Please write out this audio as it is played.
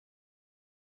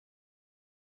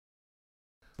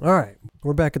All right,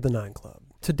 we're back at the 9 Club.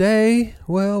 Today,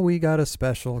 well, we got a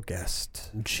special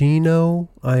guest. Gino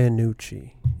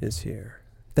Iannucci is here.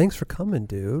 Thanks for coming,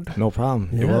 dude. No problem.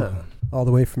 Yeah. You're welcome. All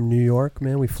the way from New York,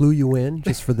 man. We flew you in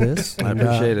just for this. I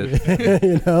appreciate it.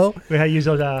 You know? We had to use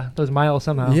those miles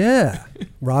somehow. Yeah.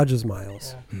 Raj's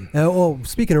miles. Yeah.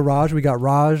 Speaking of Raj, we got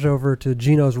Raj over to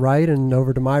Gino's right, and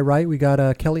over to my right, we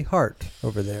got Kelly Hart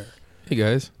over there. Hey,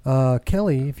 guys.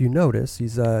 Kelly, if you notice,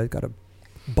 he's got a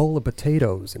bowl of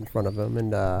potatoes in front of him,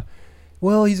 and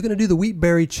he's going to do the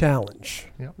Wheatberry Challenge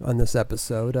on this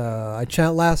episode.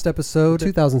 Last episode,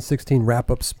 2016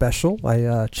 wrap-up special,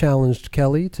 I challenged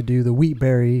Kelly to do the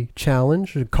Wheatberry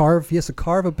Challenge. He has to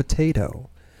carve a potato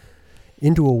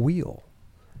into a wheel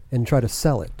and try to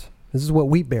sell it. This is what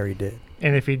Wheatberry did.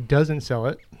 And if he doesn't sell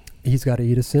it, he's got to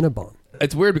eat a Cinnabon.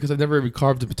 It's weird because I've never even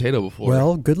carved a potato before.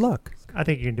 Well, good luck. I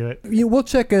think you can do it. We'll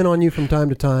check in on you from time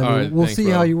to time. All right, we'll thanks, see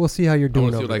bro. how you're doing.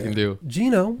 I want to see what I can do.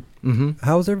 Gino, Mm-hmm.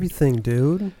 how's everything,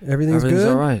 dude? Everything's Everything's good.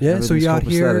 all right. Yeah. So you out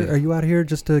Everything's here? copacetic. Are you out here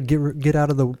just to get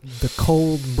out of the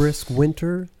cold, brisk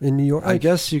winter in New York? I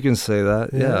guess you can say that.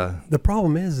 Yeah. The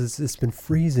problem is it's been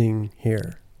freezing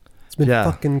here. It's been Yeah.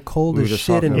 fucking cold We were as just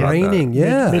shit and talking about raining. that.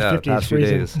 Yeah. Mid-50s Past few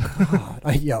freezing. days.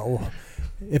 God,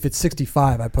 if it's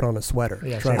 65, I put on a sweater.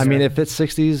 Yeah, Trust I me. mean, if it's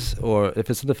 60s or if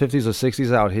it's in the 50s or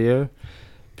 60s out here,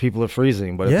 people are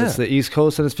freezing. But if it's the East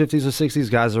Coast and it's 50s or 60s,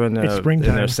 guys are in It's their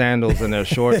springtime. sandals and their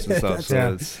shorts and stuff.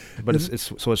 Yeah.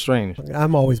 So it's strange.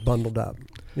 I'm always bundled up,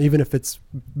 even if it's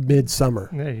midsummer.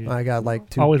 Yeah, I got like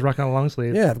two. always rocking a long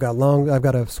sleeve. Yeah, I've got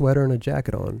a sweater and a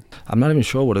jacket on. I'm not even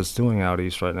sure what it's doing out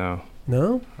east right now.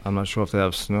 No? I'm not sure if they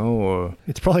have snow or.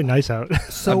 It's probably nice out.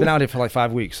 So I've been out here for like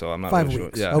 5 weeks, so I'm not 5 really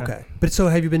weeks. sure. Yeah. Okay. But so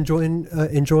have you been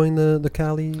enjoying the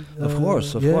Cali? Of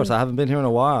course. I haven't been here in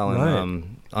a while,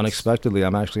 and unexpectedly,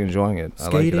 I'm actually enjoying it. I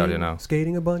like it out here now.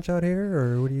 Skating a bunch out here,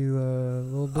 or what do you? A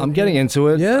little bit. I'm getting into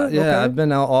it. Yeah. Yeah. Okay. I've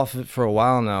been off it for a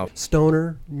while now.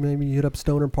 Stoner, maybe you hit up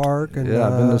Stoner Park, and Yeah,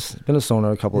 I've been to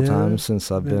Stoner a couple of yeah. times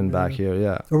since I've been back here.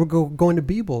 Yeah. or we'll going to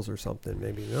Beebles or something.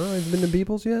 Maybe. No, have you been to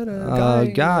Beebles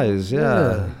yet? Guys,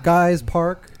 yeah. Guys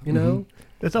Park. You know.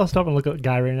 Let's all stop and look at a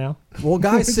guy right now. Well,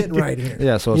 Guy's sitting right here.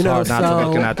 Yeah, so it's hard not to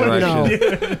look in that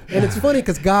direction. And it's funny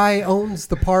because Guy owns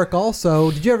the park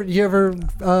also. Did you ever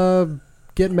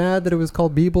get mad that it was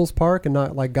called Beebles Park and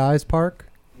not like Guy's Park?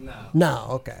 No.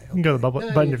 Okay. You can go to the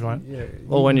button if you want.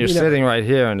 Well, when you're sitting right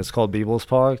here and it's called Beebles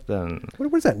Park, then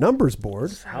What is that numbers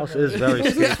board? this house is very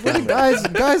steep.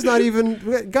 Guy's not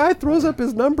even. Guy throws up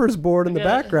his numbers board in the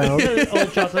background.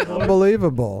 Old chocolate board.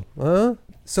 Unbelievable, huh?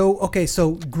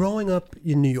 So growing up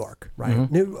in New York, right?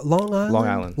 Long Island. Long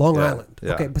Island. Long Yeah, Island.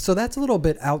 yeah. Okay, but so that's a little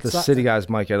bit The outside. city guys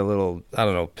might get a little, I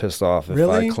don't know, pissed off if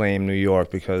Really? I claim New York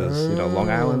because, Long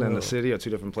Island and the city are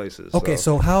two different places. Okay,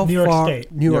 so how New York far?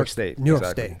 State. New York State, New York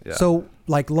exactly, State. yeah. So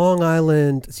like Long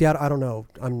Island. See, I don't know.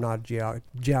 I'm not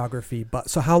geography, but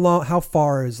so how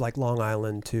far is like Long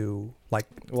Island to like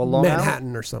Long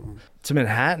Manhattan or something? To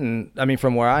Manhattan, I mean,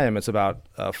 from where I am, it's about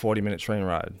a 40-minute train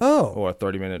ride. Oh. Or a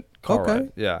 30-minute car Okay.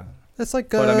 ride. Yeah. That's like.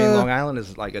 But I mean, Long Island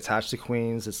is like attached to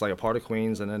Queens. It's like a part of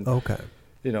Queens, and then Okay.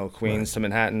 Queens to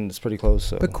Manhattan is pretty close.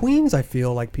 So. But Queens, I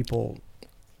feel like people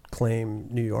claim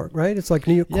New York, right? It's like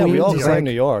New York. Yeah, Queens we all is claim like,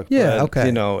 New York. Yeah, but,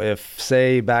 okay. If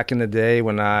say back in the day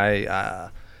when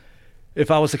if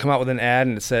I was to come out with an ad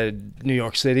and it said New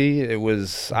York City, I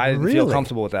didn't feel Really?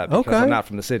 comfortable with that because Okay. I'm not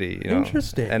from the city.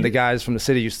 Interesting. And the guys from the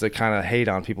city used to kind of hate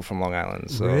on people from Long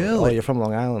Island. So, Really? Oh, you're from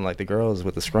Long Island, like the girls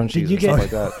with the scrunchies Did you and stuff like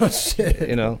get- that. Oh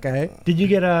shit. Okay. Did you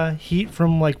get heat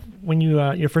from like when you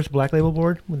your first Black Label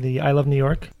board with the I Love New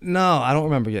York? No, I don't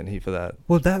remember getting heat for that.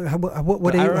 Well, that what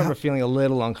But I remember feeling a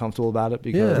little uncomfortable about it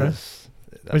because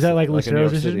Was that like a New Lucero's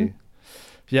York decision? City.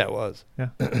 Yeah, it was. Yeah.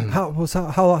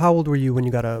 how old were you when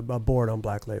you got a board on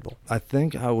Black Label? I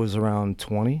think I was around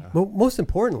 20. Well, most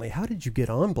importantly, how did you get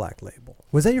on Black Label?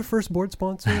 Was that your first board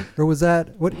sponsor, or was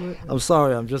that what? I'm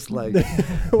sorry, I'm just like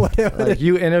what like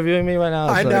you interviewing me right now.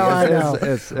 I It's know, like, I know.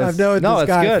 It's, I've known no, this it's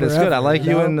guy good. It's good. I forever, like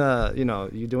you you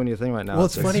and you doing your thing right now. Well,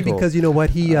 it's funny cool. because you know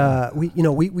what we What,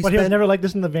 he was spent never like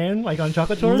this in the van, like on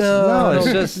chocolate tours? No. No,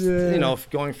 it's just Yeah.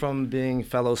 going from being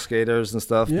fellow skaters and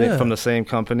stuff, Yeah. from the same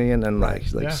company, and then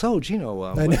Yeah. so Gino,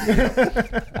 I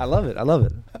know. I love it. I love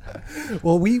it.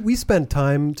 Well, we spent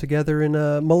time together in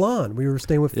Milan. We were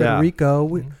staying with Yeah. Federico.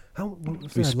 What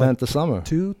was We that, spent like the summer.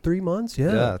 2-3 months.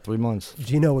 Yeah, 3 months.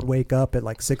 Gino would wake up at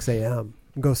like 6 a.m.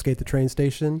 and go skate the train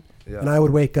station, Yeah. and I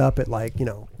would wake up at like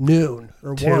noon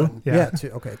or 2? 1. Yeah. 2.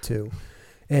 Okay, 2.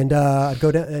 And I'd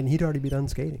go down, and he'd already be done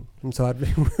skating, and so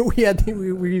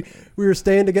we were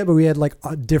staying together, but we had like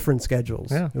different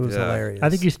schedules. Yeah. It was hilarious. I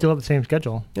think you still have the same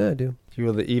schedule. Yeah, I do. You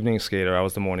were the evening skater. I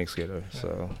was the morning skater.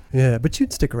 So Yeah, but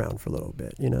you'd stick around for a little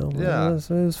bit, you know. Yeah. It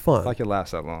was fun. I could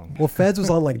last that long. Well, Feds was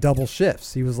on like double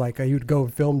shifts. He was like, he would go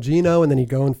and film Gino, and then he'd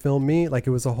go and film me. Like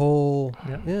it was a whole,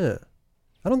 yeah.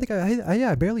 I don't think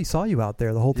I barely saw you out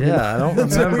there the whole time. Yeah, I don't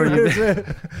remember you.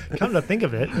 Come to think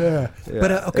of it. Yeah.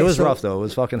 But okay, it was rough though. It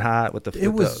was fucking hot with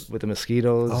the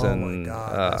mosquitoes. Oh and my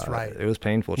God, that's right. It was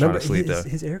painful trying to sleep there.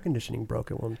 His air conditioning broke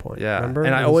at one point. Yeah, remember?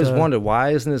 and I always wondered, why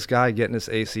isn't this guy getting his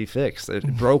AC fixed?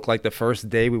 It broke like the first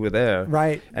day we were there.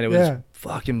 Right. And it was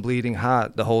fucking bleeding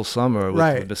hot the whole summer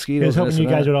with mosquitoes. I was hoping you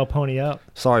guys would all pony up.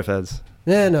 Sorry, Feds.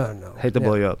 Yeah, no. Hate to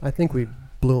blow you up. I think we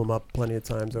blew him up plenty of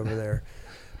times over there.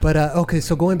 But okay,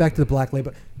 so going back to the Black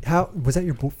Label, how was that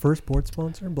your first board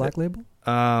sponsor, Black Label?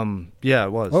 Yeah,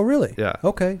 it was. Oh, really? Yeah.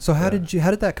 Okay, so how did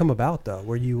that come about though?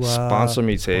 Were you sponsor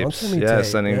me tapes? Sending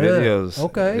Yeah. videos.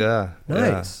 Okay. Yeah.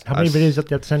 Nice. How many videos did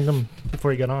you have to send them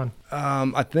before you got on?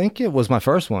 I think it was my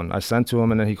first one. I sent to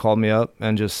him, and then he called me up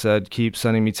and just said, "Keep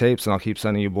sending me tapes, and I'll keep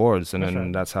sending you boards." And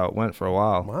then that's how it went for a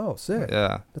while. Wow, sick.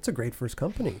 Yeah. That's a great first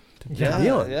company to be Yeah,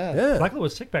 on. yeah. Black Label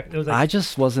was sick back. It was like, I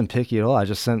just wasn't picky at all. I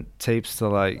just sent tapes to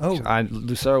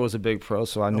Lucero was a big pro,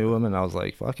 so I knew him, and I was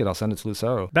like, "Fuck it, I'll send it to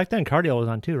Lucero." back then, Cardio was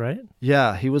on too, right?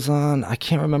 Yeah, he was on. I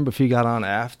can't remember if he got on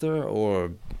after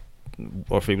or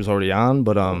if he was already on,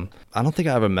 but I don't think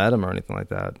I ever met him or anything like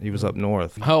that. He was up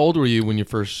north. How old were you when you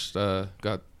first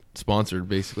got sponsored,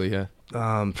 basically? Yeah.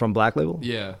 From Black Label?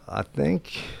 Yeah. I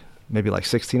think maybe like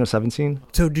 16 or 17.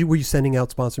 So were you sending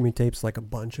out sponsor me tapes like a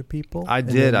bunch of people? I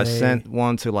did. I sent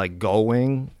one to like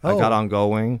Going. I got on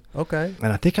Going. Okay.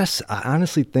 And I think I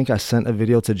honestly think I sent a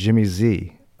video to Jimmy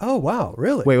Z. Oh wow,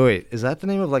 really? Wait, is that the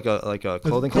name of like a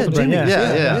clothing company? Jimmy,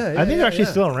 yeah. I think they're actually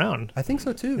still around. I think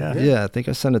so too. Yeah, I think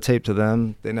I sent a tape to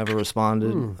them. They never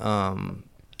responded.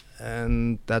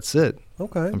 And that's it.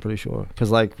 Okay. I'm pretty sure.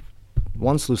 Because like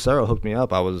once Lucero hooked me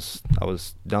up, I was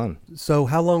done. So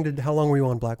how long were you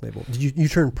on Black Label? Did you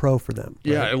turn pro for them?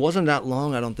 Right? Yeah, it wasn't that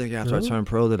long. I don't think after I turned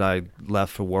pro that I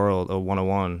left for World or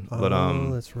 101. Oh,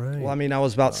 But that's right. well, I mean, I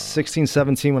was about 16,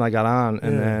 17 when I got on,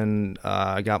 and then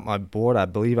I got my board. I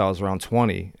believe I was around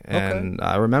 20, and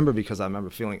I remember because I remember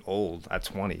feeling old at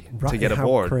 20 to get a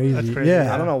board. Crazy. That's crazy.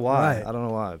 Yeah, I don't know why. Right. I don't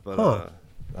know why, but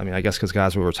I mean, I guess because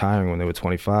guys were retiring when they were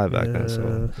 25 back then.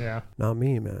 So Not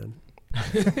me, man.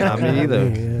 not me either.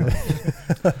 Yeah.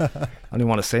 I don't even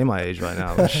want to say my age right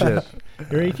now. But shit.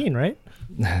 You're 18, right?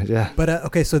 Yeah. But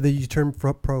okay, so you turned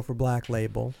pro for Black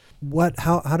Label.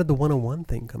 How did the 101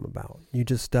 thing come about? You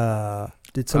just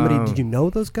did you know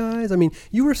those guys? I mean,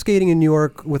 you were skating in New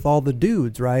York with all the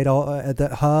dudes, right? All at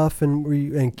that Huff and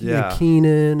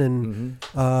Keenan and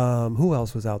who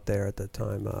else was out there at that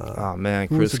time? Oh man,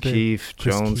 Chris Keefe,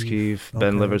 Jones Keefe,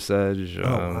 Ben Liversedge.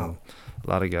 Wow. A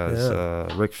lot of guys.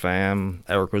 Rick Pham,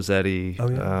 Eric Rossetti. Oh,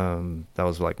 yeah. That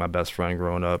was like my best friend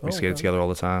growing up. We skated together all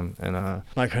the time. And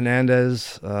Mike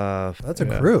Hernandez. That's a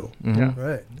crew. Mm-hmm. Yeah.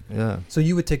 Right. Yeah. So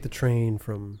you would take the train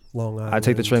from Long Island? I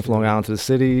take the train from Long Island to the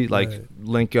city,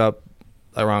 link up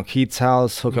around Keith's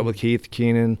house, hook up with Keith,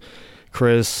 Keenan,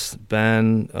 Chris,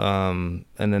 Ben, and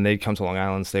then they'd come to Long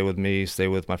Island, stay with me, stay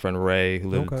with my friend Ray, who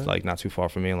lived like not too far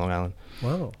from me in Long Island.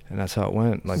 Wow. And that's how it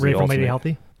went. Like Ray from Lady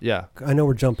Healthy? Yeah. I know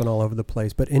we're jumping all over the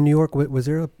place, but in New York, was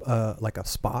there like a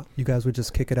spot you guys would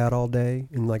just kick it out all day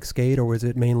and like skate, or was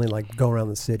it mainly like go around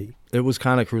the city? It was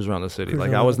kind of cruise around the city.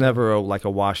 Like I was never a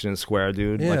Washington Square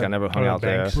dude. Like I never hung out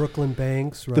there. Brooklyn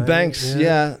Banks, right? The banks,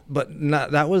 but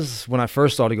that was when I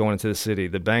first started going into the city.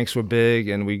 The banks were big,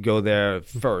 and we'd go there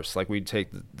first. Like we'd take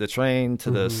the train to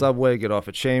the subway, get off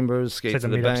at Chambers, skate to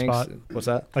the banks. Spot. What's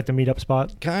that? Like the meetup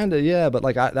spot? Kind of, yeah. But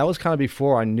like that was kind of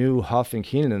before I knew Huff and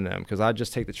Keenan and them, because I'd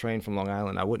just take the train from Long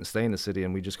Island. I wouldn't stay in the city,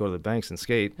 and we'd just go to the banks and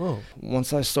skate. Oh.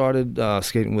 Once I started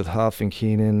skating with Huff and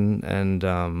Keenan and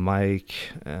Mike,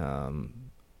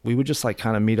 we would just like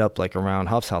kind of meet up like around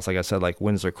Huff's house, like I said, like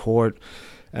Windsor Court,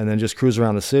 and then just cruise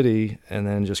around the city and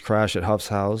then just crash at Huff's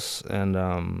house.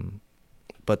 And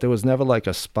but there was never like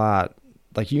a spot,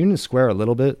 like Union Square a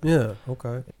little bit. Yeah,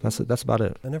 okay. That's about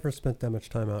it. I never spent that much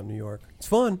time out in New York. It's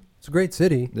fun. It's a great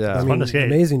city. Yeah. It's fun to skate.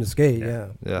 Amazing to skate,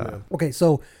 Yeah. Okay,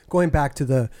 so going back to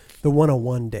the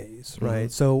 101 days,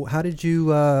 right? So how did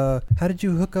you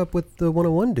hook up with the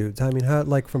 101 dudes? I mean, how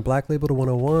like from Black Label to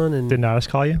 101 and Did Natus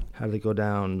call you? How did it go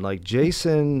down? Like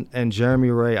Jason and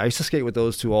Jeremy Ray, I used to skate with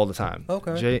those two all the time.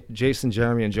 Okay. Jason,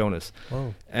 Jeremy, and Jonas.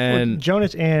 Oh. And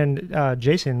Jonas and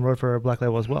Jason wrote for Black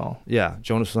Label as well. yeah,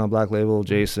 Jonas was on Black Label,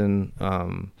 Jason,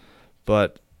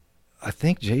 but I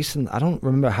think Jason, I don't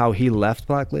remember how he left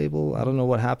Black Label. I don't know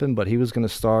what happened, but he was going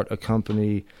to start a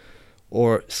company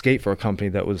or skate for a company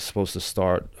that was supposed to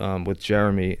start with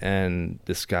Jeremy and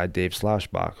this guy, Dave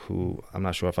Slashbach, who I'm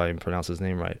not sure if I even pronounced his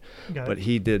name right. But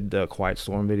he did the Quiet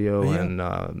Storm video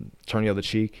and Turn the Other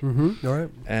Cheek. Mm-hmm. All right.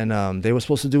 And they were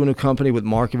supposed to do a new company with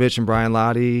Markovich and Brian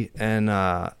Lottie, and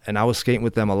I was skating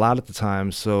with them a lot at the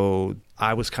time, so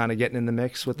I was kind of getting in the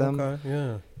mix with them. Okay,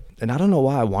 yeah. And I don't know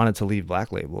why I wanted to leave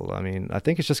Black Label. I mean, I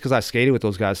think it's just because I skated with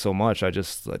those guys so much. I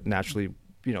just naturally,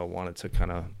 wanted to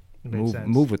kind of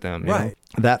move with them. Right.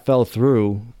 That fell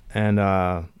through, and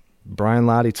Brian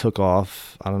Lottie took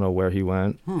off. I don't know where he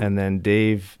went. And then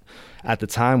Dave, at the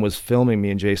time, was filming me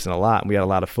and Jason a lot. And we had a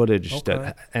lot of footage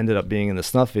that ended up being in the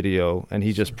Snuff video, and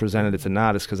he just presented it to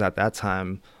Nodis because at that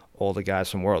time, all the guys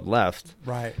from World left.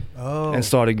 Right. Oh. And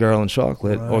started Girl and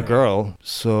Chocolate, or Girl.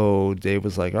 So Dave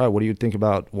was like, all right, what do you think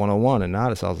about 101? And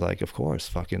Nodis, I was like, of course,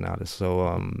 fucking Nodis.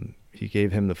 So he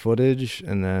gave him the footage,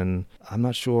 and then I'm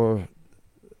not sure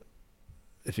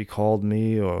if he called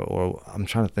me or I'm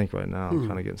trying to think right now. I'm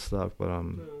kind of getting stuck. But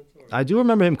I do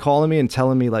remember him calling me and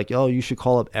telling me, like, oh, you should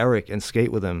call up Eric and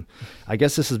skate with him. I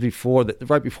guess this is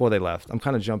right before they left. I'm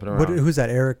kind of jumping around. Who's that,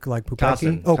 Eric, like Pupecki?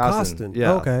 Costin. Oh, Costin. Costin.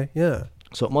 Yeah. Okay, yeah.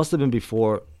 So it must have been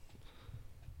before,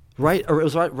 or it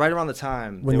was right around the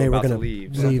time when they were going to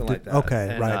leave, something like that. Okay,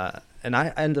 and, right. And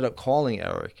I ended up calling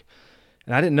Eric,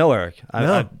 and I didn't know Eric.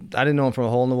 I didn't know him from a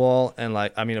hole in the wall, and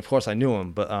of course I knew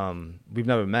him, but we've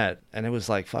never met, and it was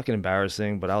like fucking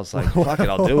embarrassing. But I was like, fuck it,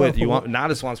 I'll do it.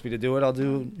 Nodis wants me to do it, I'll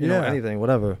do anything,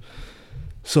 whatever.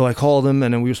 So I called him,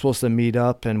 and then we were supposed to meet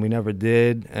up, and we never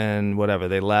did, and whatever.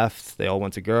 They left. They all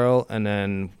went to Girl, and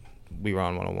then we were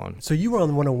on 101. So you were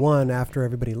on 101 after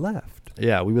everybody left.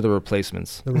 Yeah, we were the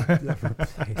replacements.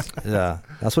 Yeah,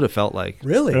 that's what it felt like.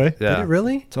 Really? Yeah. Did it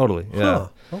really? Totally. Yeah.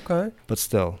 Huh. Okay. But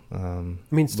still,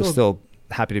 still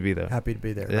happy to be there. Happy to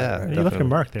be there. Yeah, right. You left a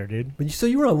mark there, dude. But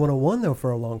you were on 101 though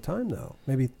for a long time though.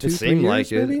 Maybe 2-3 years. It seemed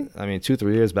like it. Maybe? I mean,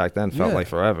 2-3 years back then felt like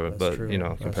forever. That's but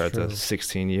true. compared to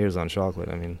 16 years on Chocolate,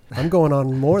 I mean, I'm going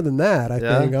on more than that. I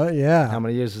think. Yeah. How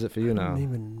many years is it for you now? I don't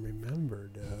even remember,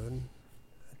 dude.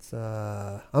 It's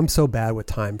I'm so bad with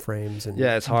time frames and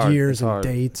it's hard. years and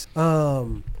dates.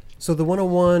 So the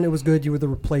 101, it was good. You were the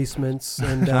replacements,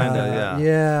 and kinda,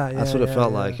 yeah. That's what it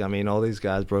felt like. I mean, all these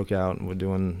guys broke out and were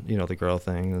doing, the Girl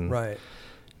thing, and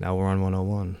now we're on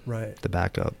 101, right? The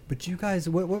backup. But you guys,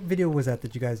 what video was that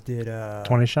you guys did?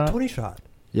 20 shot. 20 shot.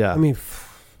 Yeah. I mean,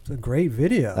 it's a great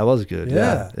video. That was good.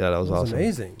 Yeah, that was awesome.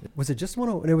 Amazing. Was it just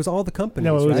 101? It was all the companies.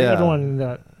 No, it was right? everyone in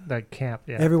that camp.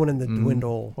 Yeah. Everyone in the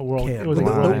Dwindle camp. It was the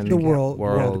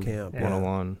world camp.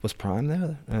 101. Was Prime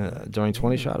there during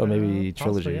 20 shot or maybe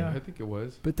Trilogy? Yeah, I think it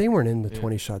was. But they weren't in the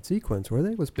 20 shot sequence, were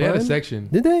they? Was Prime? They had a section.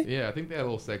 Did they? Yeah, I think they had a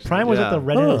little section. Prime was at the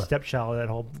redheaded stepchild, that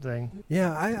whole thing.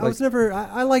 Yeah, I was never.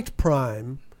 I liked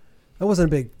Prime. I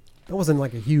wasn't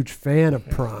like a huge fan of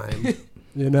Prime.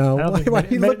 Why are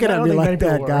you looking at me like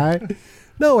that, guy?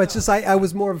 No, it's just I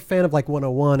was more of a fan of like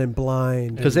 101 and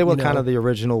Blind. Because they were kind of the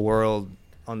original World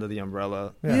under the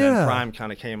umbrella. Yeah. And then Prime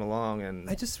kind of came along and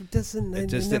it just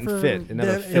didn't fit. It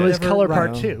never fit. It was Color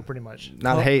Part 2, pretty much.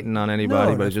 Not hating on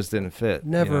anybody, but it just didn't fit.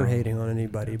 Never hating on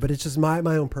anybody, but it's just my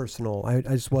own personal. I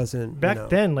just wasn't. Back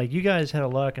then, like, you guys had a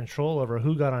lot of control over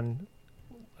who got on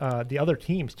the other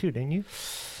teams too, didn't you?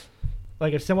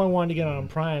 Like, if someone wanted to get on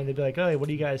Prime, they'd be like, "Oh, what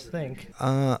do you guys think?"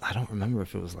 I don't remember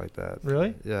if it was like that.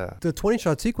 Really? Yeah. The 20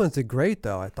 shot sequence did great,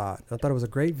 though. I thought it was a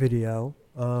great video.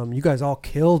 You guys all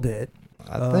killed it.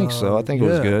 I think so. I think it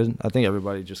was good. I think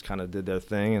everybody just kind of did their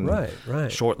thing and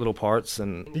right. short little parts.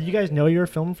 And did you guys know you were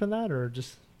filming for that, or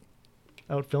just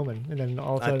out filming? And then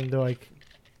all of a sudden they're like,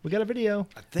 "We got a video."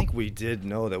 I think we did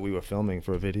know that we were filming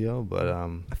for a video, but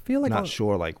I feel like not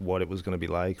sure like what it was going to be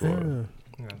like or.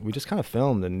 We just kind of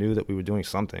filmed and knew that we were doing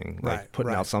something, like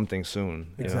putting out something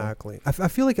soon. Exactly. I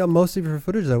feel like most of your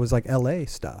footage though was like LA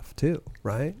stuff too,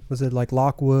 right? Was it like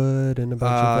Lockwood and a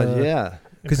bunch of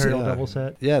Imperial double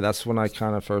set. Yeah, that's when I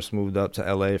kind of first moved up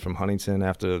to LA from Huntington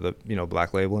after the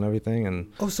Black Label and everything.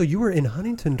 And so you were in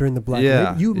Huntington during the Black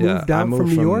Label? You moved out from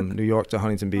New York? New York to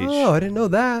Huntington Beach. Oh, I didn't know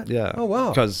that. Yeah. Oh wow.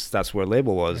 Because that's where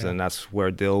Label was, and that's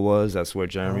where Dill was. That's where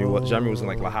Jeremy was. Jeremy was in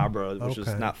like La Habra, which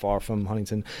is not far from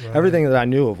Huntington. Right. Everything that I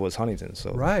knew of was Huntington,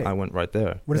 so I went right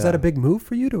there. Is that a big move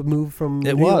for you to move from New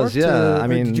York? It was, yeah. I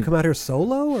mean, did you come out here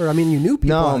solo, or you knew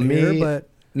people out here, but.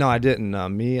 No, I didn't.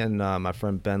 Me and my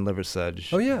friend Ben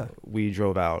Liversedge. Oh yeah, we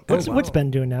drove out. What's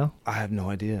Ben doing now? I have no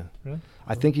idea. Really?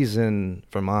 I think he's in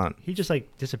Vermont. He just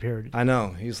like disappeared. I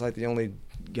know. He's like the only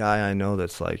guy I know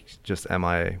that's like just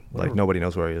MIA. Like nobody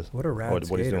knows where he is. What a rad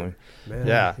what he's doing. Man,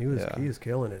 Yeah, he was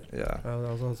killing it. Yeah. I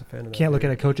was always a fan of that. Can't look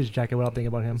at a coach's jacket without thinking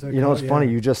about him. You know, it's funny.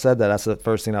 You just said that. That's the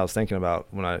first thing I was thinking about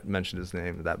when I mentioned his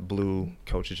name, that blue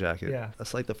coach's jacket. Yeah.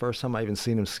 That's like the first time I even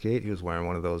seen him skate. He was wearing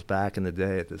one of those back in the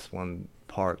day at this one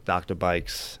park, Dr.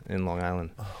 Bikes in Long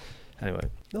Island. Oh. Anyway.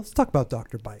 Let's talk about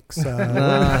Dr. Bikes.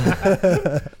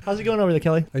 How's it going over there,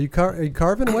 Kelly? Are you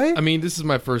carving away? I mean, this is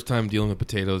my first time dealing with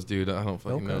potatoes, dude. I don't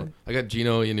fucking know. I got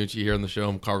Gino Iannucci here on the show.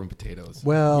 I'm carving potatoes.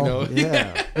 Well, you know?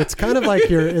 yeah. It's kind of like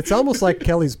it's almost like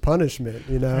Kelly's punishment,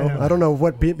 you know? I don't know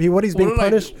what he's being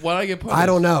punished. Why did I get punished? I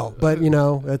don't know. But, you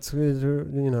know, it's,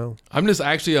 you know. I'm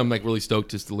like really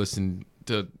stoked just to listen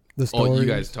to the stories. all you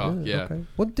guys talk. Yeah. Okay.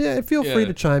 Well, feel free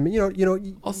to chime in. You know.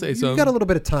 I'll say you've something. You've got a little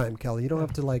bit of time, Kelly. You don't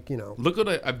have to Look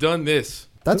what I've done this.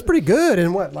 That's pretty good.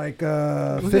 In what,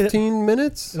 15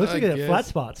 minutes? It looks like it flat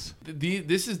spots.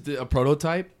 This is a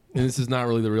prototype, and this is not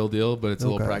really the real deal, but it's a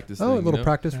little practice thing. Oh, a little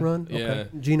practice run? Yeah. Okay.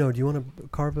 Gino, do you want to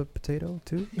carve a potato,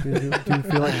 too? Do you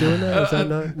feel like doing that? Is that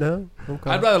not? No?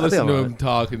 Okay. I'd rather listen to him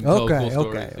talk and tell cool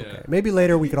stories. Okay. Maybe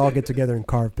later we could all get together and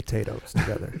carve potatoes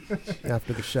together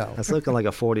after the show. That's looking like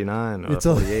a 49 or a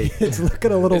 48. It's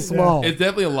looking a little small. It's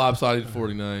definitely a lopsided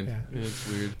 49. Yeah, it's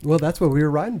weird. Well, that's what we were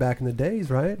riding back in the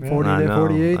days, right? Yeah.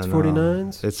 48s,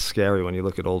 49s. It's scary when you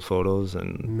look at old photos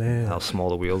and how small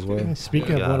the wheels were. Yeah,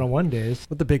 speaking of one-on-one days.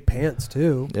 With the big pants,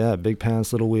 too. Yeah, big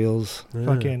pants, little wheels. Yeah.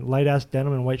 Fucking light-ass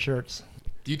denim and white shirts.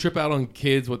 Do you trip out on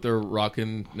kids what they're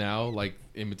rocking now, like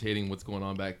imitating what's going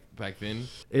on back then?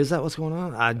 Is that what's going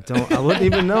on? I wouldn't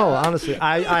even know, honestly.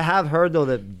 I have heard, though,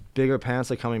 that bigger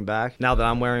pants are coming back. Now that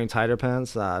I'm wearing tighter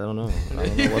pants, I don't know. I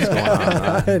don't know what's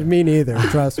going on. Me neither,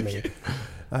 trust me.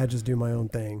 I just do my own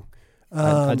thing.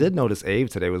 I did notice Abe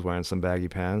today was wearing some baggy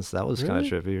pants. That was kind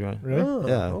of trippy, right? Really? Oh,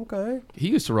 yeah. Okay. He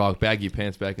used to rock baggy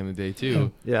pants back in the day,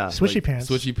 too. Yeah. Swishy pants.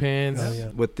 Switchy pants. Oh, yeah.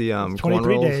 With the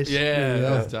 23 cornrows. days. Yeah,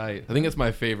 that was tight. I think that's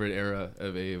my favorite era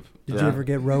of Abe. Did you ever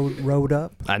get rode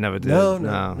up? I never did. No.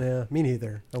 Yeah, me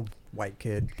neither. A white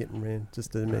kid getting in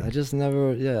just to admit. I just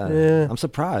never, Yeah. I'm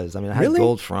surprised. I mean, I had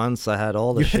gold fronts. I had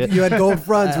all the shit. You had gold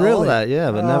fronts, all really? that, yeah,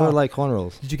 but never like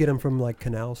cornrows. Did you get them from like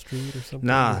Canal Street or something?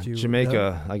 Nah,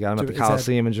 Jamaica. I got them at the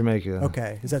Coliseum in Jamaica.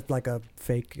 Okay. Is that like a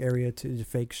fake area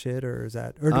fake shit, or is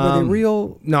that, or were they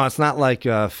real? No, it's not like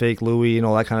fake Louis and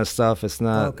all that kind of stuff. It's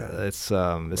not. Okay.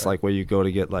 It's like where you go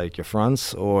to get like your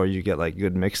fronts, or you get like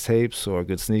good mixtapes or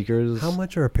good sneakers. How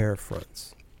much are a pair of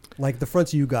fronts? Like the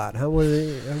fronts you got, how were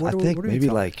they? I think maybe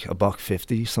like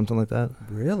 $150, something like that.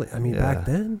 Really? I mean, back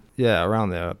then? Yeah, around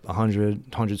there, 100,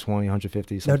 120,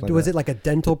 150, something now, was it like a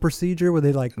dental procedure where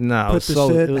they like no, put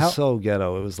it was so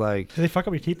ghetto. It was like, Did they fuck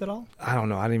up your teeth at all? I don't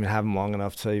know. I didn't even have them long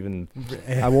enough to even.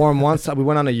 I wore them once. We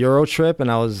went on a Euro trip, and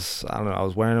I was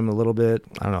wearing them a little bit.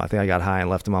 I don't know. I think I got high and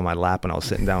left them on my lap, and I was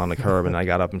sitting down on the curb, and I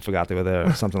got up and forgot they were there,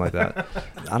 or something like that.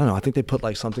 I don't know. I think they put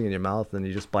like something in your mouth, and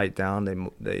you just bite down.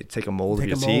 They take a mold of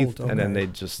your teeth, and then they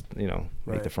just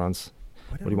make the fronts.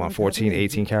 What do you want? 14,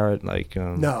 18 karat? Like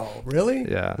no, really?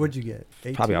 Yeah. What'd you get?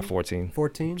 18? Probably got 14.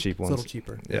 14? Cheap ones. It's a little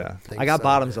cheaper. Yeah. I got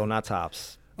bottoms though, not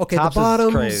tops. Okay, tops the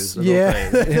bottoms. Is crazy.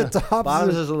 Yeah. Tops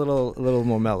bottoms is a little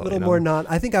more mellow. A little more not.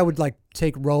 I think I would like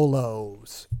take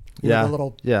Rolos. Yeah. A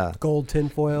little gold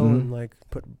tinfoil and like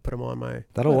put them on my.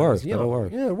 That'll work. That'll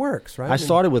work. Yeah, it works, right? I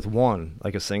started with one,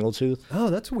 like a single tooth. Oh,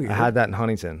 that's weird. I had that in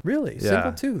Huntington. Really? Yeah.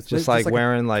 Single tooth. Just like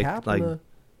wearing like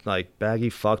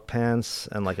baggy fuck pants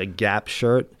and like a Gap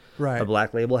shirt, a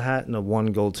Black Label hat, and a one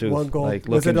gold tooth. One gold. Like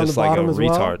Was looking it on just the like a bottom as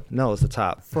retard. well? No, it's the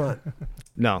top. Front.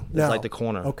 No, it's like the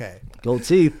corner. Okay. Gold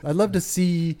teeth. I'd love to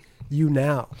see you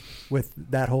now with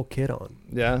that whole kit on.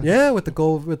 Yeah. Yeah, with the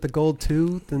gold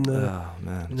tooth and the. Oh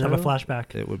man. Let's have a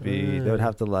flashback. It would be. They would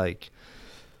have to like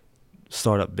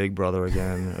start up Big Brother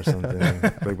again or something.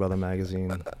 Big Brother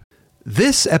magazine.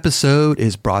 This episode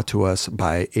is brought to us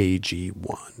by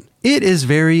AG1. It is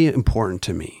very important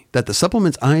to me that the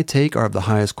supplements I take are of the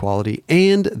highest quality,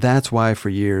 and that's why for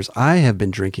years I have been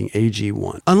drinking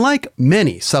AG1. Unlike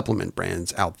many supplement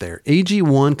brands out there,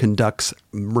 AG1 conducts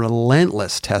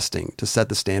relentless testing to set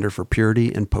the standard for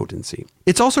purity and potency.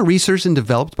 It's also researched and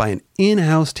developed by an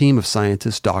in-house team of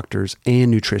scientists, doctors,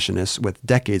 and nutritionists with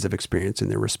decades of experience in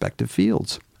their respective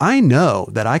fields. I know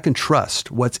that I can trust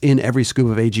what's in every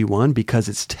scoop of AG1 because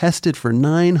it's tested for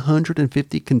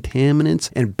 950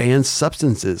 contaminants and banned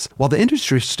substances. While the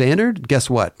industry standard, guess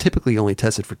what? Typically only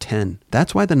tested for 10.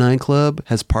 That's why the 9 Club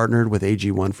has partnered with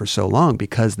AG1 for so long,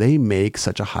 because they make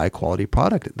such a high quality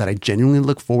product that I genuinely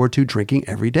look forward to drinking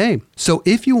every day. So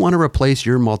if you want to replace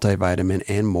your multivitamin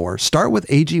and more, start with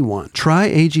AG1. Try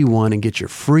AG1 and get your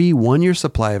free 1-year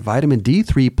supply of vitamin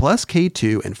D3 plus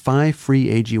K2 and 5 free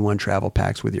AG1 travel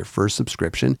packs with your first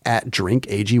subscription at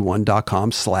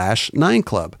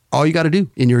drinkag1.com/9club. All you got to do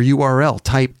in your URL,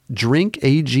 type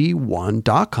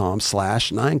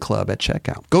drinkag1.com/9club at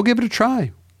checkout. Go give it a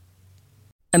try.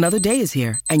 Another day is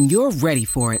here, and you're ready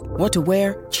for it. What to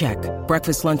wear? Check.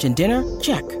 Breakfast, lunch, and dinner?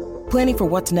 Check. Planning for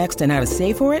what's next and how to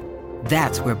save for it?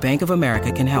 That's where Bank of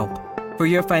America can help. For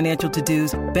your financial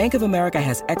to-dos, Bank of America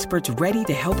has experts ready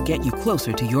to help get you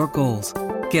closer to your goals.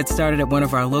 Get started at one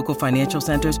of our local financial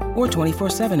centers or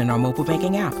 24/7 in our mobile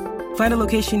banking app. Find a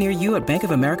location near you at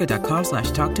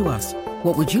bankofamerica.com/talktous.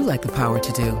 What would you like the power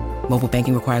to do? Mobile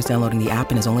banking requires downloading the app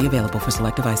and is only available for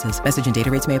select devices. Message and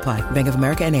data rates may apply. Bank of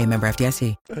America NA, member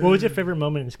FDIC. What was your favorite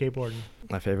moment in skateboarding?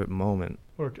 My favorite moment.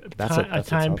 Or That's a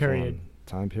time tough period. one.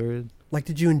 Time period. Like,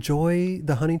 did you enjoy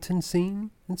the Huntington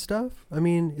scene and stuff? I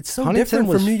mean, it's so Huntington different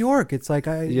was- from New York. It's like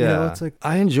it's like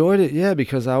I enjoyed it,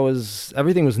 because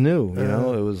everything was new, you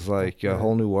know? It was like a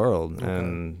whole new world. Okay.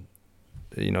 And,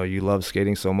 you love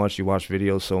skating so much, you watch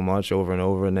videos so much over and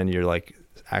over, and then you're like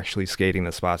actually skating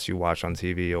the spots you watch on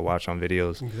TV or watch on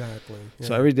videos. exactly. Yeah.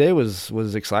 So every day was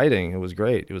exciting. It was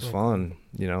great. It was fun,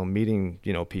 meeting,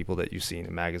 people that you've seen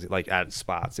in magazines, like at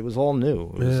spots. It was all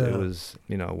new. It was,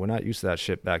 we're not used to that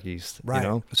shit back east,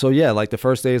 Right. So yeah, like the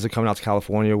first days of coming out to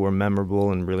California were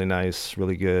memorable and really nice,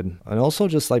 really good. And also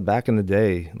just like back in the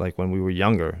day, like when we were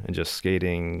younger and just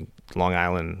skating Long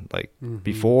Island, like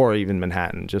before even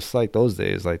Manhattan, just like those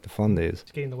days, like the fun days.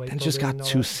 Skating the And it just got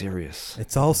too serious.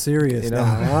 It's all serious now,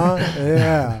 huh?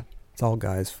 Yeah. It's all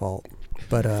Guy's fault.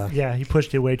 But Yeah, he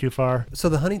pushed it way too far. so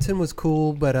the Huntington was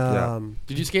cool, but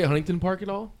Did you skate at Huntington Park at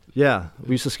all? Yeah,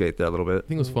 we used to skate there a little bit. I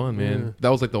think it was fun, man. That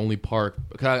was like the only park.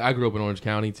 'Cause I grew up in Orange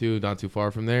County too, not too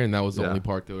far from there, and that was the only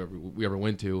park that we ever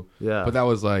went to. Yeah. But that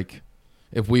was like,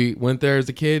 if we went there as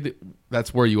a kid,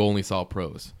 that's where you only saw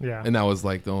pros. Yeah. And that was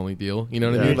like the only deal. You know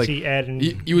what I You mean? would Like see Ed and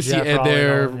you would see Jeff Ed Raleigh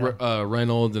there, and all of them,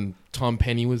 Reynolds, and Tom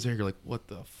Penny was there. You're like, what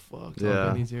the fuck?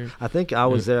 Tom Penny's here. I think I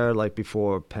was there like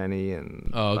before Penny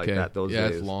and Oh, okay. like that, those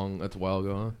days. That's long. That's a while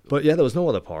ago, huh? But yeah, there was no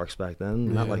other parks back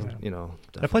then. Not like,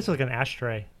 That place was like an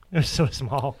ashtray. It was so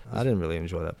small. I didn't really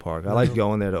enjoy that park. I liked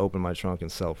going there to open my trunk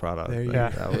and sell product. There you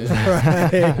Like, go. that was-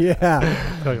 right, yeah.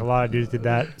 I feel like a lot of dudes did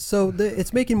that. So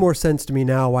it's making more sense to me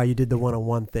now why you did the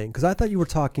one-on-one thing, because I thought you were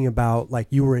talking about like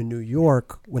you were in New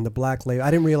York when the Black Label. I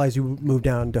didn't realize you moved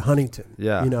down to Huntington.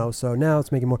 Yeah. So now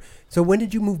it's making more. So when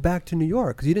did you move back to New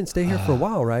York? Because you didn't stay here for a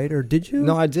while, right? Or did you?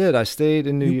 No, I did. I stayed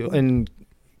in in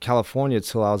California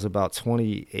till I was about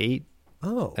 28,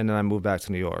 Oh, and then I moved back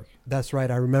to New York. that's right.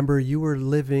 I remember you were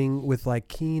living with like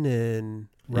Keenan,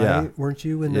 right? Yeah. Weren't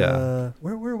you in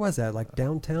where was that? Like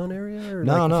downtown area or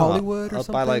No, like no, Hollywood or up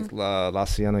something? by like La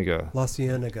Cienega. La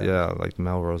Cienega. Yeah, like the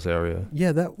Melrose area.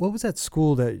 Yeah, what was that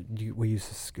school that we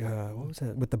used to? What was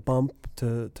that with the bump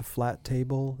to flat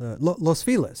table? Los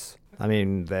Feliz. I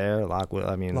mean, there, Lockwood.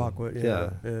 I mean, Lockwood.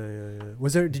 Yeah.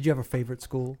 Was there? Did you have a favorite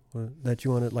school that you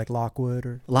wanted, like Lockwood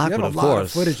or? Lockwood, you have of a lot course.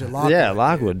 Of footage at Lockwood. Yeah,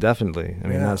 Lockwood, definitely. I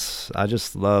mean, Yeah. I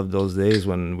just loved those days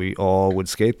when we all would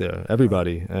skate there,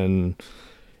 everybody, and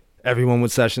everyone would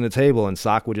session the table, and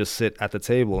Sock would just sit at the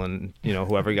table, and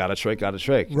whoever got a trick got a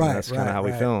trick. Right, And that's kind of how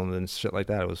we right. filmed and shit like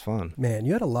that. It was fun. Man,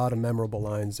 you had a lot of memorable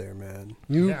lines there, man.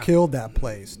 You Yeah. killed that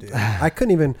place, dude. I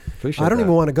couldn't even. Appreciate I don't that.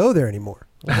 even want to go there anymore.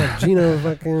 I was like, Gino,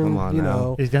 fucking, Come on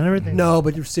now. He's done everything. No,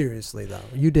 but you're seriously though.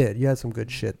 You did. You had some good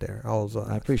shit there.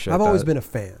 I appreciate I've always that. been a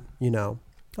fan.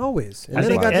 Always. And I then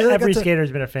think then I every got to-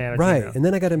 skater's been a fan of Right, Gino. and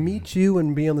then I got to meet you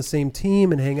and be on the same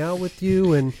team and hang out with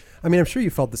you, and I mean, I'm sure you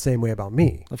felt the same way about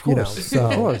me. Of course. So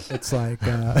Of course. it's like,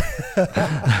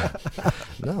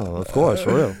 No, of course,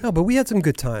 for real. no, but we had some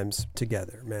good times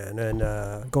together, man, and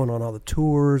going on all the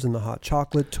tours and the hot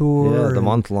chocolate tour. Yeah, the and-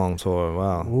 month-long tour.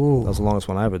 Wow, Ooh. that was the longest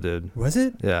one I ever did. Was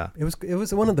it? Yeah. It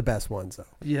was one of the best ones though.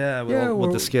 Yeah, with, Yeah, with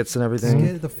well, the skits and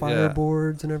everything. The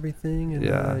fireboards and everything, and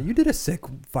Yeah. you did a sick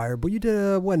fireboard. You did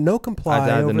a no comply. I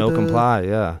did over the no comply.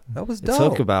 Yeah, That was it dope.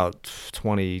 took about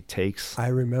 20 takes. I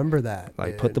remember that.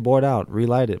 Like, dude. put the board out,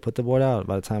 relight it, put the board out.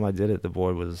 By the time I did it, the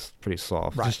board was pretty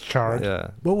soft. Just charged. Yeah.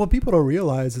 But what people don't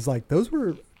realize is like those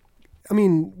were, I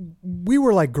mean, we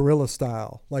were like guerrilla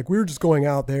style. Like we were just going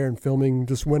out there and filming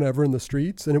just whenever in the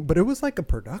streets, but it was like a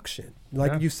production.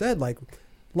 Like Yeah. you said, like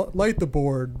light the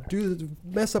board,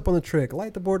 mess up on the trick,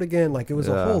 light the board again. Like it was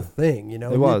a Yeah. whole thing, you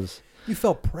know. It was. you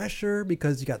felt pressure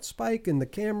because you got Spike and the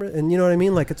camera, and you know what I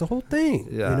mean. Like it's a whole thing.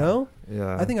 Yeah. You know.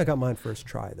 Yeah. I think I got mine first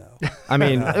try though. I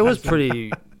mean, it was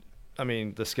pretty. I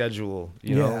mean, the schedule,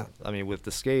 you know, I mean, with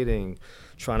the skating,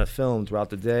 trying to film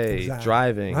throughout the day,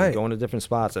 driving, going to different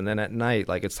spots. And then at night,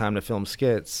 like, it's time to film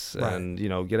skits and, you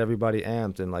know, get everybody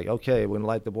amped and like, okay, we're going to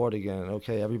light the board again.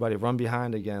 Okay, everybody run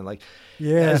behind again. Like,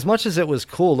 as much as it was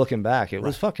cool looking back, it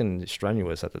was fucking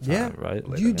strenuous at the time, right?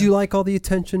 Like, do you like all the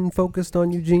attention focused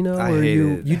on you, Gino? I or hate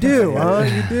it. You do, huh?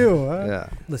 You do, huh? Yeah.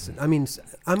 Listen, I mean,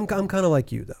 I'm kind of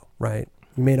like you, though, right?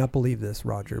 You may not believe this,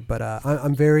 Roger, but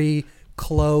I'm very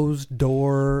closed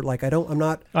door. Like I'm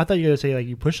not. I thought you were gonna say like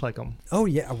you push like them. Oh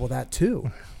yeah, well that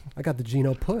too. I got the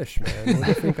Gino push, man. What do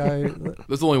you think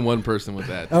There's only one person with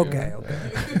that. Okay.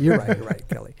 You're right,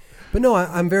 Kelly. But no,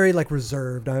 I'm very like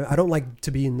reserved. I don't like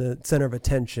to be in the center of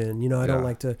attention. You know, I don't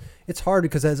like to. It's hard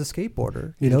because as a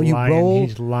skateboarder, you know, you roll.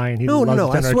 He's lying.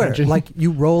 No, I swear. Like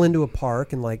you roll into a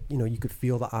park and like, you know, you could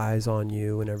feel the eyes on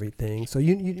you and everything. So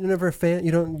you never a fan.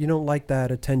 You don't like that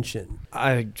attention.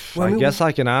 I guess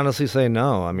I can honestly say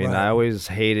no. I mean, I always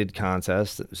hated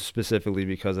contests specifically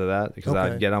because of that. Because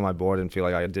I'd get on my board and feel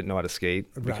like I didn't know how to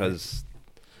skate because.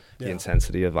 The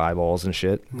intensity of eyeballs and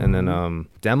shit. And then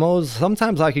demos,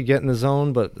 sometimes I could get in the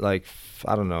zone, but like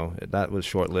I don't know, that was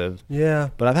short-lived. Yeah.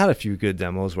 But I've had a few good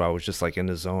demos where I was just like in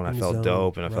the zone. I felt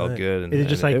dope and I felt good. And,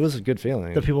 it was a good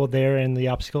feeling. The people there in the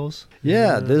obstacles?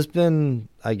 Yeah, there's been,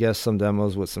 I guess, some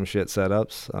demos with some shit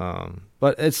setups.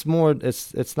 But it's more,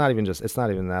 it's not even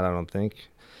that, I don't think.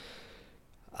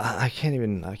 I can't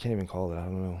even call it. I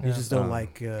don't know. You just don't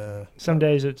like... some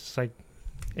days it's like,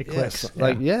 it clicks.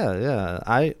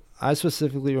 I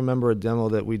specifically remember a demo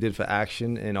that we did for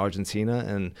Action in Argentina,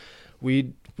 and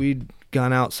we'd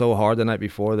gone out so hard the night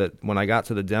before that when I got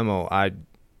to the demo, I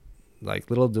like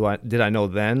did I know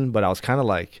then, but I was kind of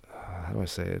like, how do I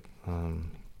say it?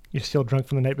 You're still drunk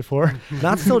from the night before?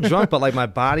 Not still drunk, but like my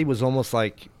body was almost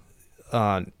like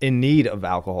in need of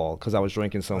alcohol because I was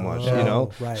drinking so much, you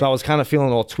know? Right. So I was kind of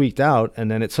feeling all tweaked out,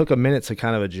 and then it took a minute to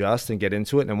kind of adjust and get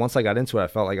into it. And once I got into it, I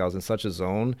felt like I was in such a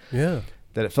zone. Yeah.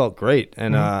 That it felt great,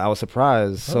 and I was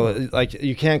surprised. So, like,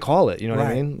 you can't call it. You know what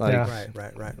I mean? Like,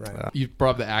 right. Yeah. You brought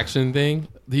up the Action thing.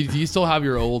 Do you still have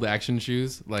your old Action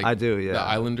shoes? Like I do, yeah. The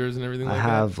Islanders and everything. I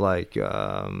have I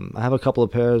have a couple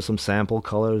of pairs, some sample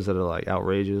colors that are like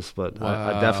outrageous, but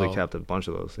I definitely kept a bunch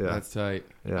of those. Yeah, that's tight.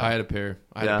 Yeah. I had a pair.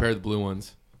 I had a pair of the blue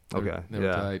ones. Okay.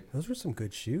 Tight. Those were some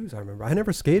good shoes. I remember. I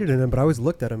never skated in them, but I always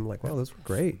looked at them like, wow, those were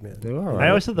great, man. They were. I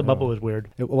always thought the bubble was weird.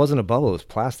 It wasn't a bubble. It was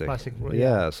plastic.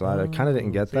 Yeah. So I kind of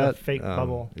didn't get that. A fake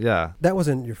bubble. Yeah. That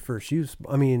wasn't your first shoe.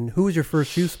 I mean, who was your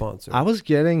first shoe sponsor? I was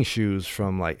getting shoes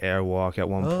from like Airwalk at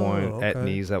one point,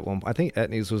 Etnies at one point. I think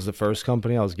Etnies was the first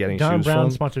company I was getting shoes from. Don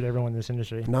Brown sponsored everyone in this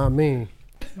industry. Not me.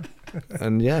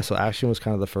 And so Action was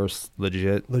kind of the first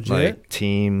legit? Like,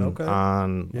 team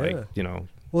on, like, you know.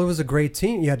 Well, it was a great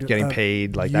team. You had getting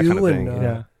paid, like that kind of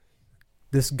thing.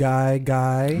 This guy,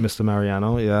 Mr.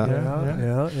 Mariano, yeah.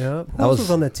 Who else was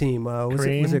on that team? Was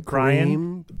it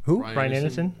Brian? Who? Brian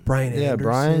Anderson. Brian Anderson. Yeah,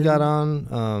 Brian got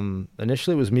on.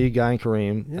 Initially, it was me, Guy, and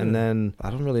Kareem, and then I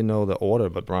don't really know the order,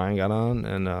 but Brian got on,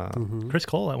 and Chris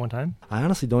Cole at one time. I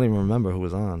honestly don't even remember who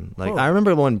was on. Like, I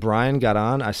remember when Brian got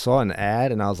on, I saw an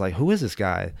ad, and I was like, "Who is this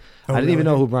guy?" I didn't even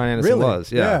know who Brian Anderson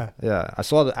was. Yeah. I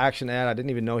saw the Action ad. I didn't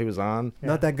even know he was on.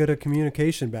 Not that good at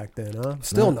communication back then, huh?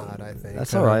 Still not, I think.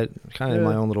 That's all right. Kind of in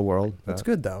my own little world. That's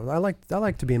good though. I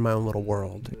like to be in my own little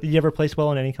world. Did you ever place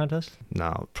well in any contest?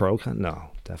 No, no,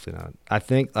 definitely not. I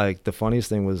think like the funniest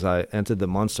thing was I entered the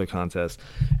Munster contest,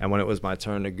 and when it was my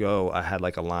turn to go, I had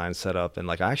like a line set up, and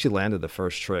like I actually landed the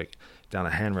first trick down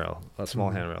a handrail, a small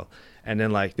handrail. And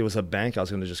then like there was a bank, I was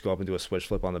going to just go up and do a switch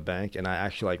flip on the bank, and I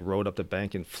actually like rode up the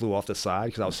bank and flew off the side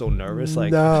because I was so nervous.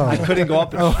 Like I couldn't go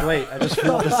up it straight. I just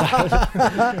flew off the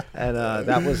side. And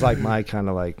that was like my kind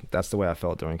of like, that's the way I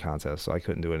felt during contests, so I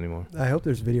couldn't do it anymore. I hope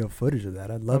there's video footage of that.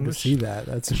 I'd love to see that.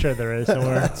 That's sure there is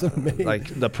somewhere. That's amazing.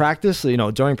 Like the practice, you know,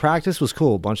 during practice was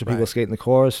cool. A bunch of people skating the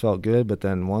course, felt good, but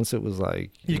then once it was like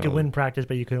you could win practice,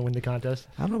 but you couldn't win the contest.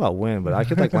 I don't know about win, but I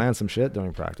could like land some shit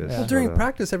during practice. Well, during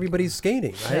practice, everybody's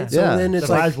skating, right? Yeah. So then it's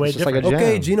like a jam.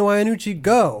 Okay, Gino Iannucci,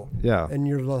 go. Yeah. And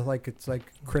you're like, it's like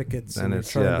crickets. And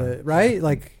it's, right?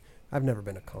 Like, I've never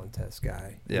been a contest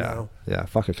guy. Yeah. You know? Yeah,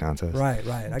 fuck a contest. Right.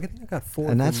 I got 4.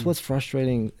 And that's what's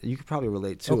frustrating. You could probably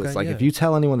relate to. It's like if you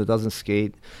tell anyone that doesn't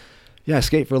skate, I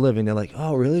skate for a living, they're like,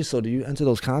 oh, really? So do you enter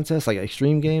those contests, like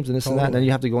extreme games and this and that? And then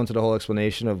you have to go into the whole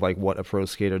explanation of like what a pro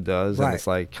skater does. And it's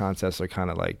like contests are kind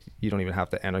of like, you don't even have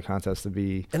to enter contests to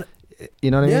be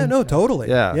You know what I mean? Yeah, no, totally.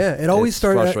 Yeah. Yeah. It always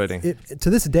starts frustrating. To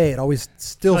this day, it always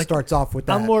still starts off with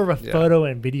that. I'm more of a photo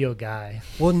and video guy.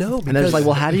 Well, no, because and it's like,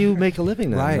 well, how do you make a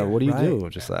living then? Right, What do you right. do?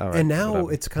 Just like, all right, and now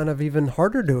whatever. it's kind of even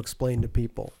harder to explain to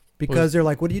people because they're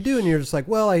like, "What do you do?" And you're just like,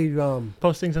 "Well, I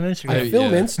Post things on Instagram. I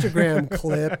film Instagram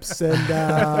clips, and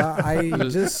I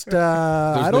just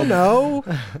I don't know."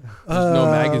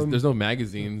 There's no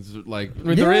magazines. Like I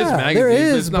mean, there is magazines. There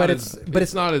is, but but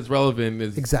it's not as relevant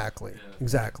as exactly.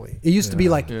 It used to be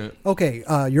like, okay,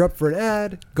 you're up for an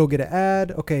ad, go get an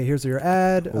ad. Okay, here's your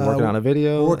ad. We're working on a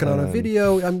video. We're working on a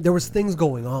video. There was things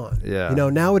going on. Yeah.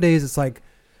 Nowadays it's like,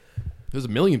 there's a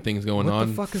million things going what on.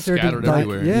 the fuck is there scattered to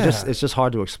everywhere. Yeah. It's just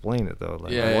hard to explain it though.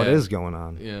 Like, what is going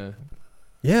on? Yeah.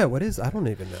 Yeah, what is? I don't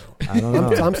even know. I don't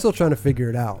know. I'm still trying to figure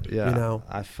it out. Yeah.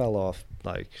 I fell off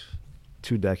like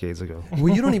 2 decades ago.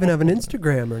 Well, you don't even have an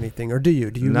Instagram or anything, or do you?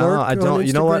 Do you? No, lurk I don't. on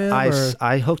You know what? Instagram,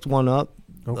 I hooked one up.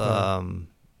 Okay.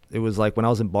 It was like when I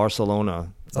was in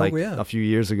Barcelona, like a few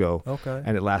years ago. Okay.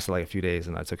 And it lasted like a few days,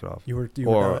 and I took it off. You were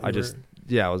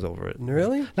I was over it.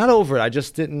 Really? Not over it. I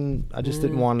just didn't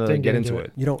want to get into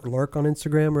it. You don't lurk on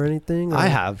Instagram or anything? Or? I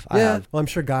have. Well, I'm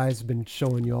sure guys have been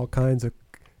showing you all kinds of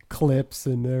clips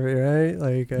and right,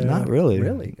 like not really.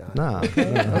 Really? Nah.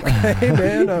 Okay,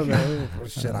 man.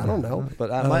 Shit, I don't know. But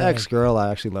my ex-girl,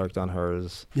 I actually lurked on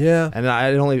hers. Yeah. And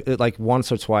I only like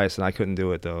once or twice, and I couldn't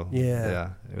do it though.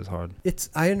 Yeah. It was hard.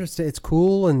 I understand. It's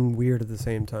cool and weird at the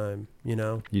same time. You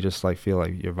know. You just like feel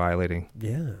like you're violating.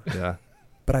 Yeah. Yeah.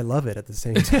 But I love it at the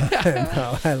same time.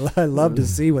 I love to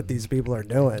see what these people are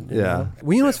doing. You know?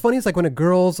 Well, you know what's funny? It's like when a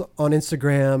girl's on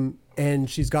Instagram and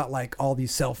she's got like all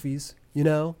these selfies, you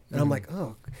know? And I'm like,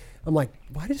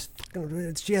 why does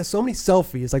she has so many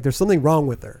selfies? Like there's something wrong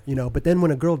with her, you know? But then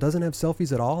when a girl doesn't have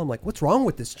selfies at all, I'm like, what's wrong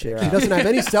with this chick? She doesn't have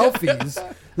any selfies.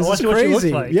 This is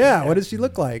crazy. Like. Yeah, what does she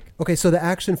look like? Okay, so the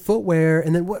Action footwear,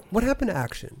 and then what happened to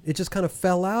Action? It just kind of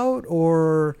fell out,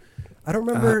 or I don't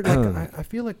remember. I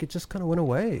feel like it just kind of went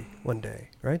away one day,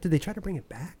 right? Did they try to bring it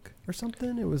back or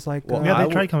something? It was like, they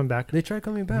tried coming back. They tried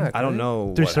coming back. I don't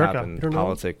know Through what Circa. happened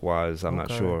politic-wise. I'm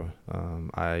not sure.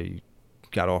 I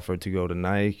got offered to go to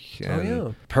Nike,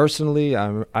 and personally,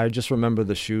 I just remember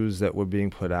the shoes that were being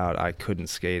put out. I couldn't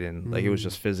skate in. Like it was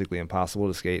just physically impossible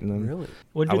to skate in them. Really?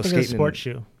 What did you think of the sports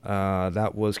shoe?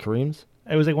 That was Kareem's.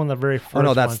 It was like one of the very first. Oh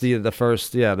no, that's ones. the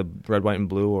first. Yeah, the red, white, and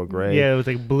blue or gray. Yeah, it was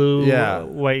like blue,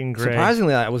 white, and gray.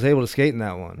 Surprisingly, I was able to skate in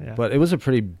that one, but it was a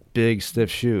pretty big, stiff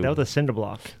shoe. That was a cinder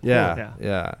block.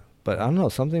 Yeah. But I don't know,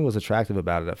 something was attractive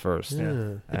about it at first.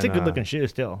 Yeah. It's a good looking shoe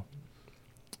still.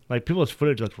 Like people's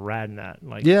footage looks rad in that.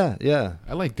 Like yeah.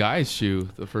 I like Guy's shoe,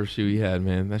 the first shoe he had,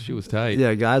 man. That shoe was tight.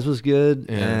 Yeah, Guy's was good,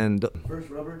 and the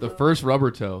first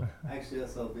rubber toe. Actually,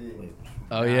 SLB.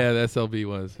 Oh yeah, the SLB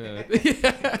was.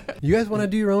 Yeah. You guys want to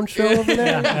do your own show over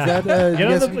there? Is that, Get on you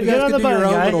guys the could do your button,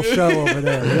 own guy. little show over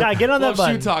there. Yeah, get on that Love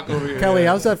shoe button. talk over here. Kelly,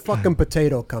 how's that fucking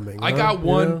potato coming? I got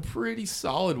one pretty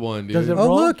solid one, dude. Does it Oh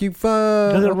roll? look, you've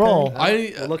Does it roll?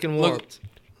 looking warped.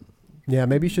 Yeah,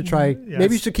 maybe you should try.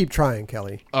 Maybe you should keep trying,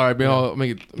 Kelly. All right, maybe I'll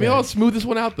make it. Maybe I'll smooth this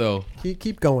one out though.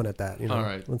 Keep going at that. You know. All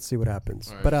right. Let's see what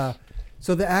happens. Right. But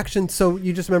so the Action. So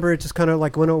you just remember it just kind of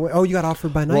like went away. Oh, you got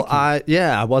offered by Nike. Well,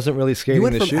 I wasn't really skating you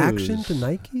went the from shoes. Action to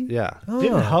Nike. Yeah. Oh.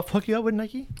 Didn't Huff hook you up with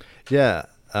Nike? Yeah,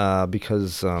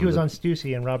 because He was on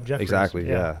Stussy and Rob Jeffers. Exactly.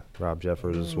 Yeah. Rob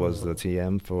Jeffers was the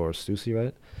TM for Stussy,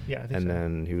 right? Yeah, I think and so.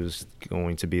 then he was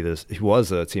going to be he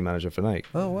was a team manager for Nike.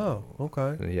 Oh wow. Okay.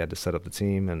 And he had to set up the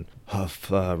team, and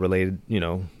Huff relayed,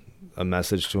 a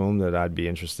message to him that I'd be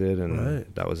interested, and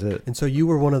that was it. And so you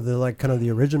were one of the kind of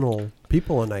the original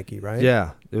people on Nike, right?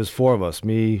 Yeah, it was 4 of us: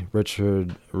 me,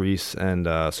 Richard, Reese, and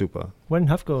Supa. When did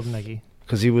Huff go to Nike?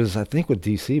 Because he was, I think, with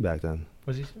DC back then.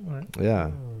 Was he? All right.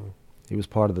 Yeah. He was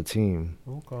part of the team.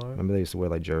 Okay. Remember they used to wear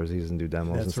like jerseys and do demos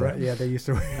and That's stuff? right. Yeah, they used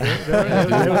to.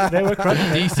 they were crushing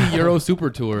it. DC Euro Super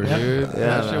Tour, dude.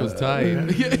 Yeah, That shit was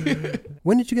tight.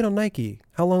 When did you get on Nike?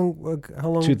 How long?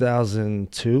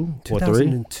 2002 or 3.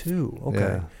 2002.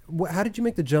 Okay. Yeah. How did you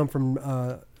make the jump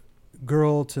from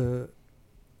girl to?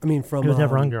 I mean, from. He was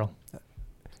never on girl.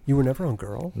 You were never on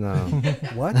girl. No.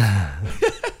 What?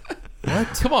 What?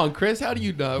 Come on, Chris. How do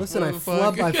you know? Listen, I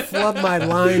What the fuck? flub my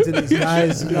lines and these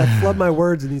guys. I flub my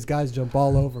words and these guys jump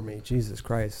all over me. Jesus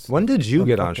Christ. When did you I'm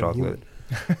get on fucking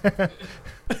chocolate?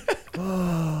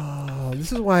 Oh,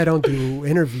 this is why I don't do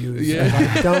interviews. Yeah.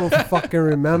 I don't fucking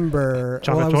remember.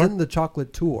 Chocolate I was Tour? in the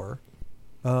chocolate tour,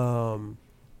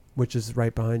 which is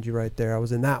right behind you right there. I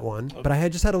was in that one, but I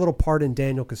had just had a little part in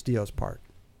Daniel Castillo's part.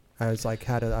 I was like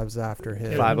I was after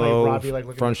him. Yeah. 5-0, Robbie, like,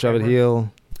 looking front at shove it camera.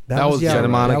 heel. That was Santa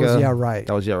Monica. That was right.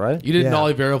 That was right. You did Yeah.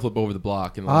 Nollie Vero flip over the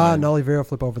block. In the line Nollie Vero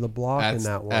flip over the block in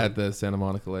that one. At the Santa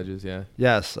Monica ledges, yeah.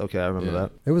 Yes. Okay, I remember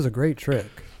that. It was a great trick.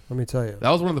 Let me tell you. That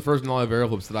was one of the first Nollie Vero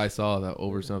flips that I saw that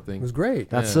over something. It was great.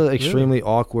 That's an extremely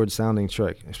awkward sounding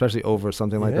trick, especially over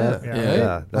something like that.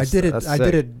 Yeah. I did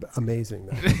it amazing.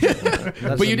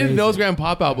 But you did nose grab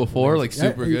pop out before, like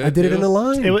super good. I did it in the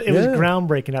line. It was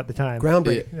groundbreaking at the time.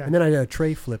 Groundbreaking. Yeah. And then I did a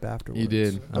tray flip afterwards. You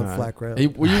did. On flat ground. Hey,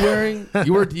 were you wearing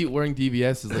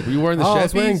DVSs? Like, were you wearing the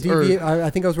Sheffies? I was wearing I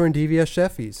think I was wearing DVS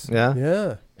Sheffies. Yeah?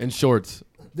 Yeah. And shorts.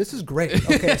 This is great.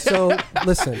 Okay, so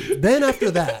listen. Then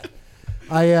after that,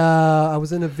 I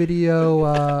was in a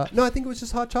video. No, I think it was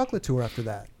just Hot Chocolate Tour after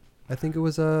that. I think it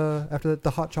was after the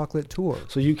Hot Chocolate Tour.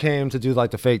 So you came to do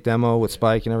like the fake demo with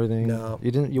Spike and everything? No.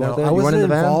 You didn't? You weren't No, there? I You weren't wasn't in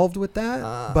the van? involved with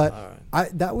that, but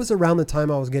that was around the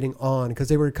time I was getting on because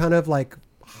they were kind of like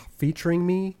featuring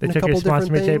me They in a took couple your sponsor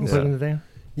different tape and things. put it in the thing?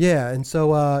 Yeah, and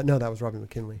so no, that was Robin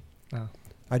McKinley. Oh.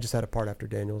 I just had a part after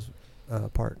Daniel's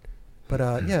part. But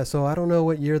yeah, so I don't know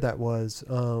what year that was.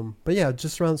 But yeah,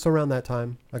 just around that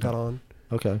time I got on.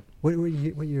 Okay. What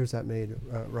year is that made,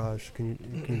 Raj?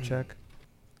 Can you check?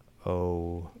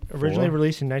 Originally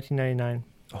released in 1999.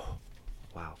 Oh,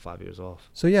 wow, 5 years off.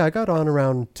 So yeah, I got on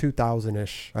around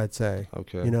 2000-ish, I'd say.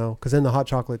 Okay. You know, because then the Hot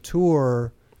Chocolate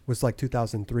Tour was like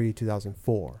 2003,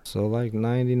 2004. So like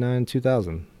 99,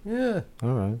 2000. Yeah. All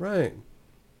right. Right.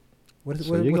 What is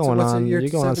So you're going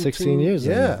on 16 years.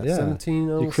 Yeah, then. Yeah. 17.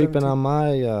 You're creeping 17. on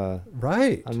my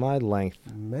right. on my length.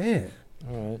 Man.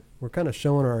 All right. We're kind of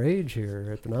showing our age here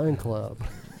at the 9 Club.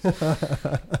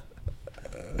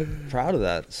 Proud of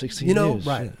that. 16 You know, years.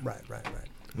 right.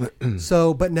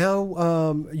 So, but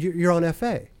now you're on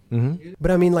FA. Mm-hmm.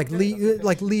 But I mean, like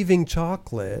leaving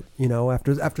Chocolate, you know,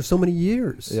 after so many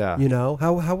years. Yeah. You know,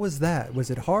 how was that? Was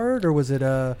it hard, or was it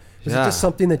it Yeah. just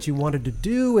something that you wanted to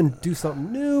do and do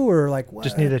something new, or like what?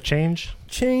 Just need a change?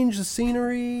 Change the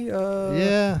scenery.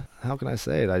 Yeah. How can I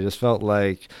say it? I just felt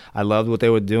like I loved what they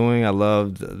were doing. I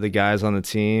loved the guys on the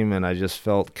team, and I just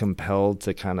felt compelled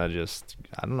to kind of just,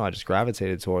 I don't know, I just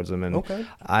gravitated towards them. And Okay.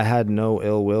 I had no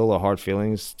ill will or hard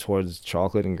feelings towards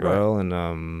Chocolate and Grill. Right.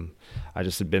 And I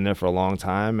just had been there for a long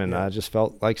time, and I just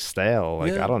felt like stale.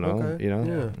 Like, I don't know, you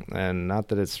know? Yeah. And not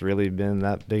that it's really been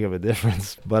that big of a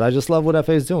difference, but I just love what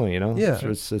FA is doing, you know? Yeah.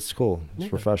 It's cool.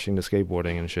 It's refreshing to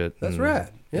skateboarding and shit. That's and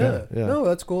rad. Yeah. Yeah. No,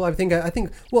 that's cool. I think,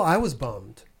 well, I was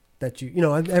bummed that you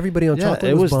know, everybody on Chocolate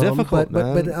it was bummed, difficult,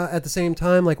 but at the same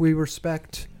time, like, we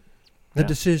respect the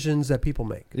decisions that people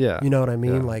make. Yeah. You know what I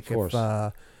mean? Yeah, like, if,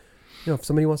 you know, if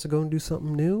somebody wants to go and do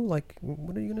something new, like,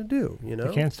 what are you going to do? You know?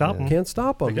 You can't stop them. Can't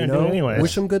stop them, They're you gonna know? do it anyways.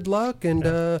 Wish them good luck, and,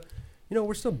 you know,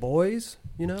 we're still boys,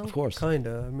 you know? Of course. Kind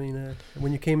of. I mean,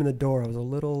 when you came in the door, I was a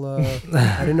little,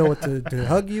 I didn't know what to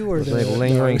hug you or to... like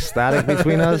lingering static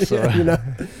between us? Yeah, you know?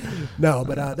 No,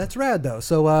 but that's rad, though.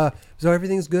 So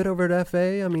everything's good over at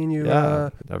FA? I mean, you...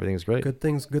 everything's great. Good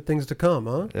things to come,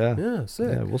 huh? Yeah. Yeah,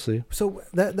 sick. Yeah, we'll see. So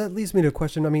that leads me to a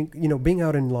question. I mean, you know, being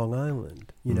out in Long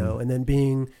Island, you know, and then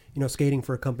being, you know, skating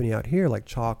for a company out here like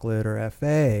Chocolate or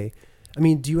FA, I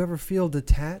mean, do you ever feel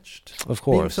detached? Of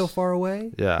course. Being so far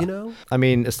away? Yeah. You know? I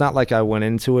mean, it's not like I went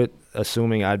into it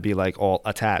assuming I'd be like all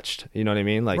attached. You know what I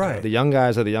mean? Like the young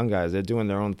guys are the young guys. They're doing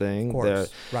their own thing. Of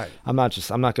course. Right. I'm not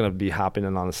going to be hopping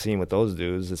in on the scene with those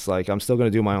dudes. It's like I'm still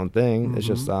going to do my own thing. Mm-hmm. It's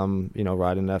just you know,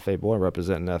 riding the FA board,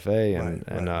 representing FA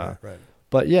right.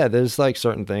 But yeah, there's like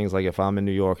certain things, like if I'm in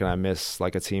New York and I miss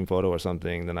like a team photo or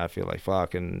something, then I feel like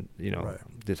fuck and, you know,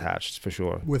 detached for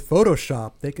sure. With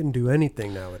Photoshop, they can do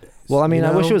anything nowadays. Well, I mean, you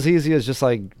know? I wish it was easy as just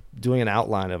like doing an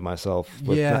outline of myself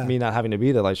with me not having to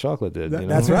be there like Chocolate did. You know?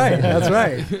 That's right. Yeah.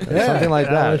 Something like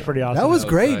that. That was pretty awesome. That was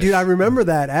great, nice. dude. I remember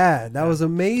that ad. That was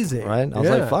amazing. Right? I was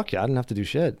like, fuck yeah, I didn't have to do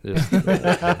shit.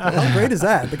 How great is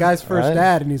that? The guy's first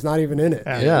ad and he's not even in it.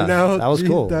 Yeah. You know? That was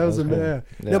cool. That was cool. Yeah.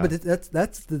 Yeah. No, but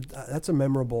that's a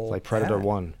memorable. It's like Predator ad.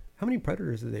 1. How many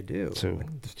Predators did they do? 2.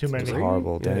 Too many. It was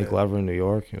horrible. Danny Glover in New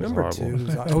York. It was Number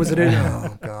horrible. 2. Was it in?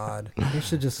 Oh God! You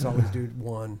should just always do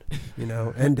 1. You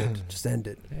know, end it. Just end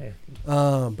it. Hey.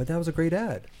 But that was a great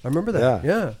ad. I remember that.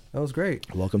 Yeah, that was great.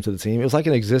 Welcome to the team. It was like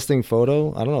an existing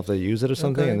photo. I don't know if they use it or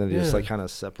something, Okay, and then they just like kind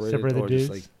of separated the or dudes.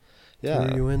 just like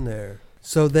Threw you in there.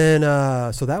 So then,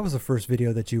 so that was the first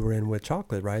video that you were in with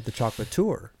Chocolate, right? The Chocolate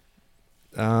Tour.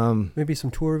 Maybe some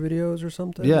tour videos or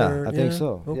something. Yeah, I think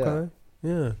so. Okay.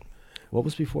 Yeah. What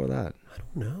was before that? I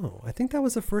don't know. I think that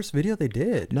was the first video they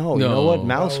did. No, you know what?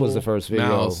 Mouse was the first video.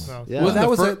 Mouse. Yeah. Well,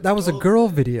 that was a girl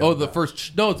video. Oh, the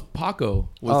first. No, it's Paco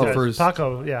was the first.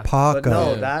 Paco, yeah. Paco. But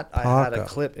no, I had a Paco.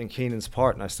 clip in Keenan's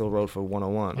part, and I still wrote for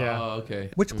 101. Yeah. Oh, okay.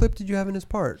 Which clip did you have in his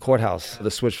part? Courthouse,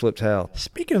 the switch flip tail.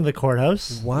 Speaking of the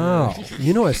courthouse. Wow.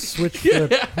 You know a switch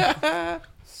flip.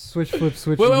 Switch flip,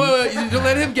 switch. Wait. Don't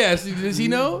let him guess. Does he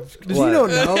know? Gino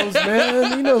knows,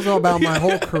 man. He knows all about my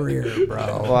whole career,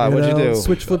 bro. Why? What'd you do?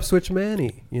 Switch flip, switch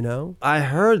Manny. You know. I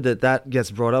heard that gets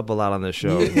brought up a lot on this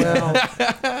show. Well,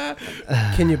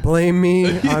 can you blame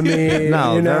me? I mean,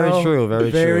 No, you know, very true,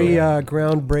 very very true.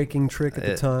 groundbreaking trick at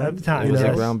the time. At the time, It was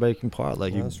Yes. a groundbreaking part.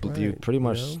 Like you That's right, pretty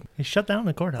much. you know? He shut down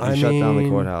the courthouse. I shut down the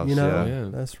mean, courthouse, You know, yeah.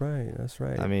 that's right. That's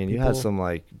right. I mean, you had some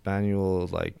like manual,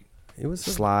 like It was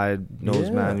slide nose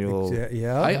manual.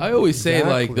 Yeah. I always say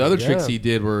like the other tricks yeah. he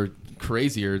did were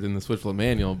crazier than the switch flip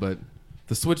manual, but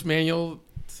the switch manual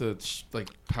to like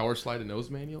power slide a nose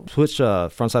manual. Switch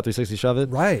front side 360 shove it.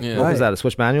 Right. Yeah. What right. was that? A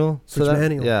switch manual? Switch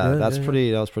manual. Yeah, Yeah, that's yeah,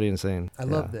 pretty. That was pretty insane. I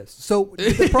love this. So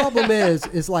the problem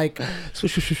is like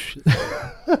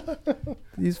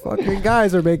these fucking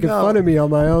guys are making fun of me on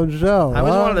my own show. I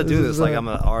always huh? wanted to do is this like I'm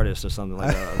an artist or something,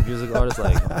 like a music artist.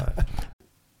 Like,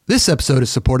 This episode is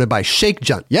supported by Shake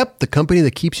Junt. Yep, the company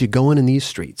that keeps you going in these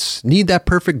streets. Need that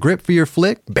perfect grip for your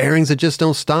flick? Bearings that just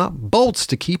don't stop? Bolts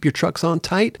to keep your trucks on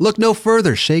tight? Look no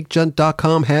further.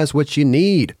 ShakeJunt.com has what you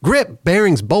need. Grip,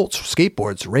 bearings, bolts,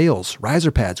 skateboards, rails,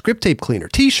 riser pads, grip tape cleaner,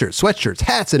 t-shirts, sweatshirts,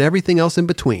 hats, and everything else in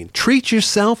between. Treat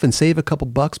yourself and save a couple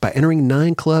bucks by entering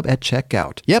 9Club at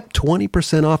checkout. Yep,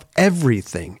 20% off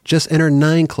everything. Just enter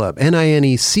 9Club,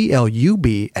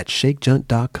 NINECLUB at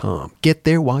ShakeJunt.com. Get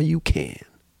there while you can.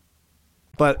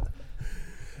 but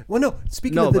Well, no.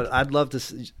 Speaking no, of but I'd love to.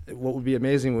 See, what would be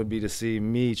amazing would be to see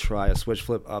me try a switch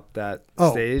flip up that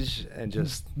stage and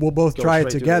just. we'll both go try it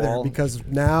straight through the together wall. because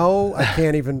now I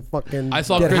can't even fucking. I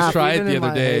saw get Chris try it even the in other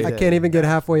my day. I can't even get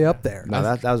halfway up there. No,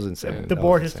 that was insane. the That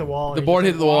board was hits the insane. wall. The and board he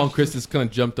hit just the wall and walks. Chris just kind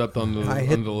of jumped up on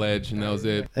the ledge and that was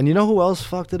it. And you know who else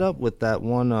fucked it up with that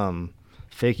one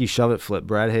fakey shove it flip?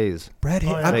 Brad Hayes. Brad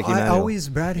Hayes. Thank you, I Manuel. always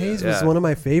Brad Hayes was Yeah. one of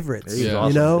my favorites. He's Yeah.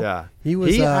 awesome. You know, yeah. he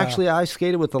was. Actually, I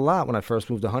skated with a lot when I first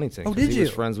moved to Huntington. Oh, 'cause did he was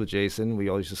you? friends with Jason. We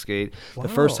all used to skate. Wow. The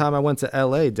first time I went to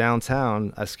LA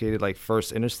downtown, I skated like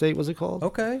First Interstate. Was it called?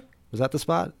 Okay. Was that the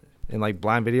spot? In like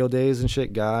blind video days and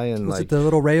shit, guy and Was like it the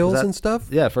little rails that- and stuff?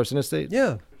 yeah, First Interstate.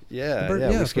 Yeah. Yeah, Bert-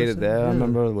 yeah, yeah, we skated First- there. yeah. I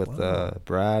remember with Wow.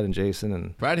 Brad and Jason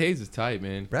and Brad Hayes is tight,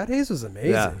 man. Brad Hayes was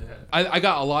amazing. Yeah. I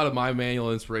got a lot of my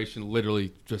manual inspiration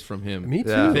literally just from him. Me too.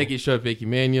 Yeah. Fakey shove, fakey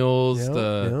manuals, Yeah,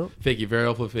 the fakey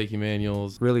varial flip, fakey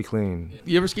manuals. really clean.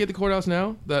 You ever skate the courthouse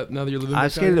now? Now that you're living I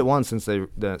back skated down it once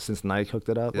since Nike hooked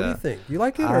it up. What do you think? You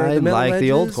like it? Or I the metal like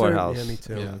the old ledges, or- courthouse. Yeah, me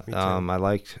too. Yeah. Me too. I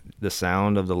liked the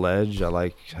sound of the ledge. I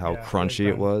like how Yeah, crunchy very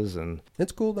it was, and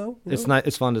It's cool though. you it's know? not.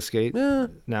 It's fun to skate Yeah.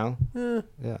 now. Yeah.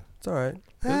 Yeah. It's all right.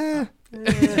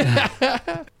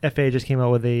 FA just came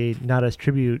out with a not as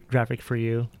tribute graphic for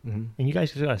you, Mm-hmm. and you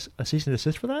guys got a cease and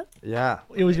desist for that. Yeah.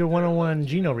 It was your 101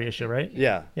 Gino reissue, right?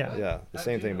 Yeah. Yeah. Yeah. The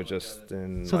same thing, but just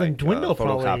in So then Dwindle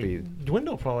probably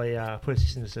photocopied. put a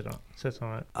cease and desist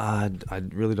on it. I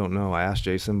really don't know. I asked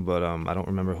Jason, but I don't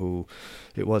remember who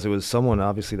it was. It was someone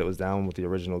obviously that was down with the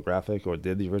original graphic or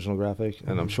did the original graphic,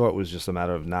 and I'm sure it was just a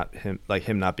matter of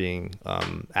him not being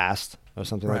asked or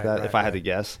something like Right, that. right, if I had right. to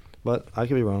guess, but I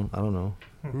could be wrong. I don't know.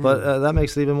 But that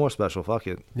makes it even more special. Fuck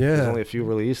it. Yeah. There's only a few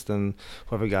released, and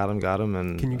whoever got them.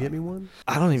 And Can you get me one?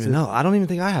 I don't even know. I don't even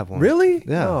think I have one. Really?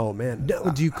 Yeah. Oh man.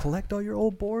 Do you collect all your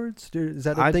old boards? Is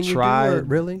that a I thing tried. you do? Or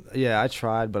really? Yeah, I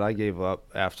tried, but I gave up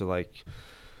after like,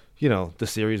 the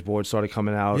series boards started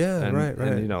coming out. Yeah, and, right.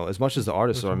 And as much as the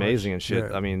artists are amazing and shit,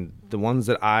 Right. I mean, the ones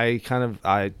that I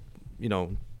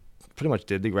pretty much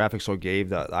did the graphics or gave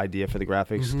the idea for the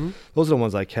graphics. Those are the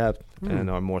ones I kept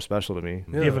and are more special to me.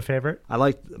 Do you have a favorite? I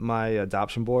like my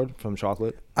adoption board from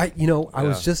Chocolate. I was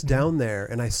Yeah. just down there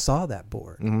and I saw that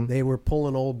board. They were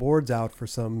pulling old boards out for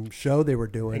some show they were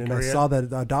doing, In and I Korea? saw that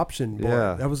adoption board.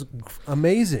 Yeah. That was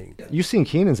amazing. You've seen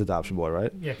Keenan's adoption board,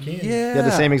 right? Yeah, Keenan. Yeah. Yeah,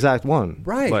 the same exact one.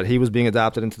 Right. But he was being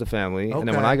adopted into the family. And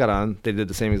then when Okay. I got on, they did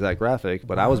the same exact graphic,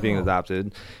 but I was being Wow.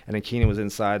 adopted. And then Keenan was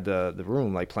inside the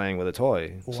room, like playing with a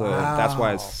toy. So that's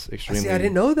why it's Wow. extremely. See, I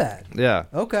didn't know that. Yeah.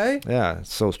 Okay. Yeah,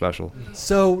 it's so special.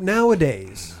 So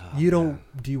nowadays,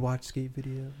 do you watch skate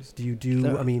videos? Do you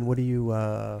do? I mean, what do you?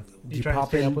 Do you trying to pop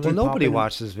stay in? up with do it? you Well, pop nobody in-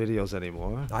 watches videos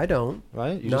anymore, I don't.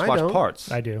 right? You No, just I watch don't.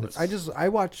 parts. I do. I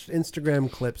watch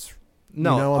Instagram clips.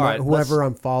 No, all I'm right, whoever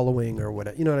I'm following or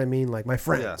whatever. You know what I mean? Like my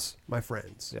friends. Yeah. My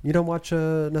friends. Yeah. You don't watch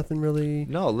nothing really.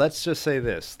 No, let's just say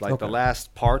this. Like Okay. the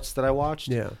last parts that I watched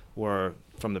Yeah. were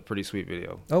from the Pretty Sweet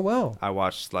video. Oh wow. I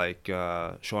watched like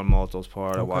Sean Malto's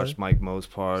part. I watched Mike Mo's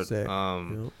part. Sick.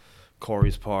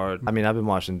 Corey's part. I mean, I've been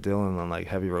watching Dylan on like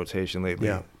heavy rotation lately.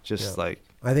 Yeah. Just like.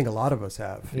 I think a lot of us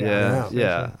have.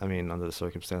 Yeah. I mean, under the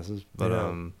circumstances,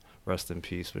 but rest in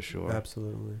peace for sure.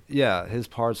 Absolutely. Yeah, his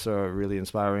parts are really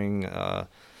inspiring.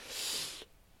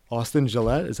 Austin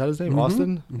Gillette, is that his name?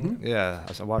 Austin? Mm-hmm. Yeah,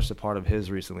 I watched a part of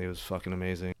his recently. It was fucking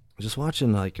amazing. Just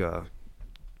watching like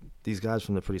these guys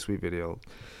from the Pretty Sweet video.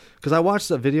 Because I watched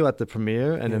the video at the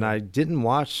premiere, and then I didn't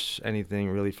watch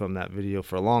anything really from that video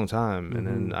for a long time. And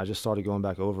then I just started going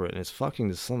back over it, and it's fucking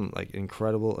there's some like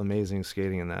incredible, amazing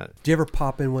skating in that. Do you ever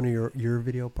pop in one of your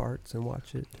video parts and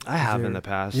watch it? I have in the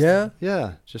past. Yeah?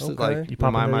 Yeah. Just to like you pop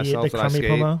remind myself the that I skate.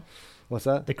 Promo? What's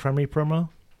that? The Crummy promo?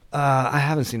 I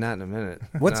haven't seen that in a minute.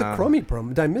 What's a Crummy promo?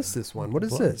 Did I miss this one? What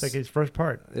is this? It's like his first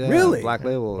part. Yeah, really? Black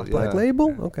Label. Black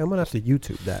Label? Okay, I'm going to have to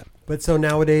YouTube that. But so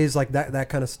nowadays, like that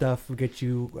kind of stuff will get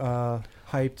you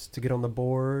hyped to get on the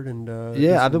board and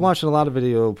I've been watching a lot of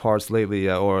video parts lately,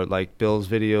 or like Bill's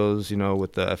videos, you know,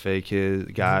 with the FA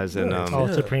kid guys and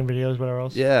Supreme videos, whatever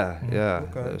else.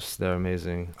 They're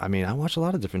amazing. I mean, I watch a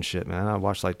lot of different shit, man. I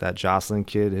watched like that Jocelyn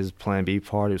kid, his Plan B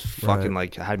part. It was fucking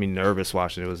like had me nervous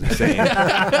watching it. It was insane.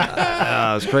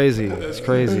 It was crazy. It's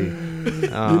crazy.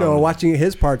 Watching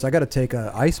his parts, I got to take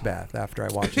a ice bath after I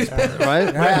watch his parts.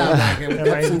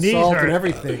 Right? With salt and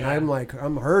everything.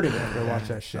 I'm hurting after I watch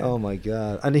that shit. Oh my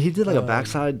god! I mean, he did like a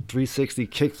backside 360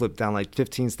 kickflip down like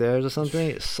 15 stairs or something.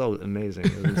 It's so amazing.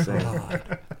 It was insane.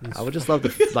 I would just love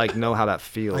to like know how that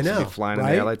feels. I know, to be flying in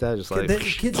the air like that. Just like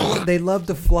kids, they love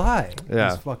to fly. Yeah.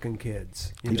 These fucking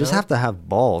kids. You just have to have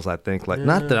balls. I think. Like,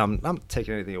 not that I'm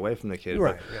taking anything away from the kid,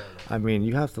 right? But I mean,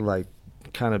 you have to like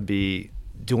kind of be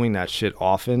doing that shit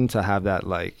often to have that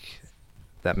like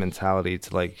that mentality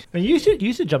to like. And you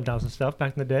used to jump downs and stuff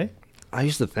back in the day. I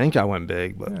used to think I went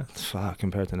big, but fuck,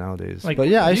 compared to nowadays. Like, but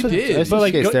yeah, I used to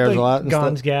skate stairs a lot.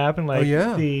 Gons Gap and like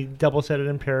the double set at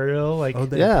Imperial. Like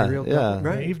Imperial,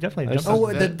 right? You've definitely jumped.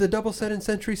 Oh, the double set in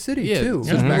Century City too.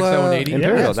 Back 180.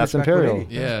 Imperial, that's Imperial.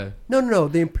 Yeah. No,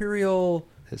 the Imperial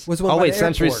was one. Oh by wait, the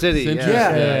Century airport. City.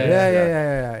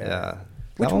 Yeah.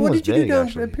 What did you do down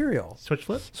actually. Imperial? Switch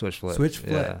flip. Switch flip.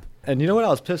 Yeah. And you know what? I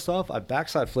was pissed off. I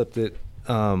backside flipped it.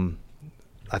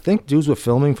 I think dudes were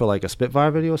filming for like a Spitfire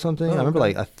video or something. I remember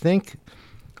I think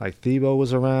like Thebo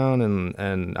was around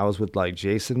and I was with like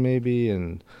Jason maybe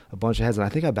and a bunch of heads, and I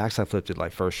think I backside flipped it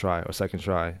like first try or second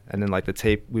try, and then like the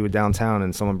tape, we were downtown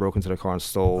and someone broke into the car and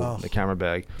stole the camera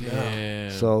bag.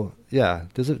 So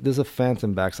there's a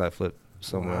phantom backside flip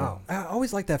somewhere. Wow. I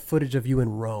always like that footage of you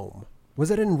in Rome. Was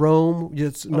it in Rome?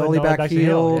 It's nollie back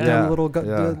heel, down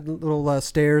little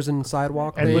stairs and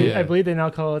sidewalk. I believe they now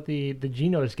call it the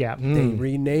Gino's Gap. They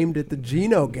renamed it the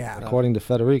Gino Gap. According to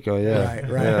Federico,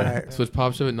 Right. Switch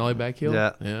pop shove at nollie back heel.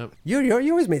 Yeah.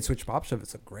 You always made switch pop shove.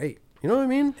 It's great. You know what I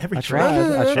mean? I tried.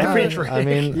 I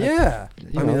mean,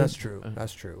 that's true.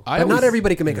 That's true. But not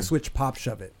everybody can make a switch pop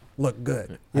shove it look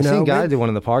good. I seen Guy do one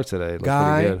in the park today.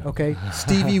 Guy, pretty good. okay.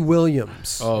 Stevie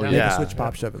Williams. A switch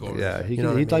pop shove it. Yeah,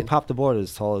 he'd like pop the board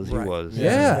as tall as he was.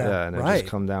 And it just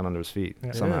come down under his feet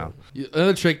somehow.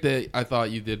 Another trick that I thought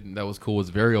you did that was cool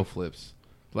was varial flips.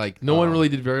 Like no one really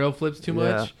did varial flips too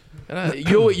much, and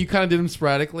you kind of did them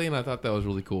sporadically, and I thought that was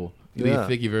really cool. You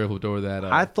think you varial flipped over that?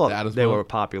 I thought they were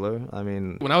popular. I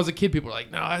mean, when I was a kid, people were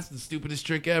like, "No, that's the stupidest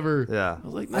trick ever." Yeah, I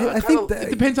was like, no, I think it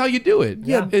depends how you do it.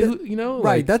 Yeah,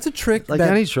 right. That's a trick, like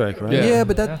any trick, right? Yeah,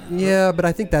 but but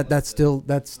I think that's still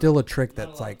a trick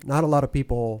that's like not a lot of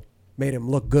people made him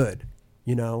look good.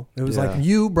 You know, it was like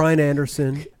you, Brian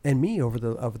Anderson, and me over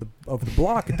the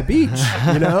block at the beach.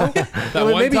 You know,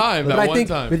 that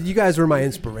time. But you guys were my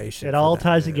inspiration. It all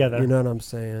ties together. You know what I'm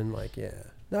saying? Like,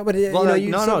 No, but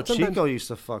Chico used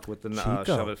to fuck with the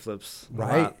shove it flips,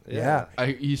 right? Yeah.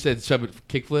 You said shove it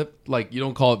kick flip, like you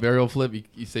don't call it varial flip.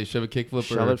 You say shove it kick flip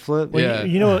or shove it flip. Well,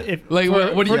 if like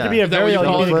for it to be a varial, you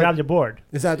need to grab the board.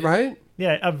 Is that right?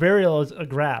 Yeah, a varial is a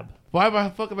grab. Why the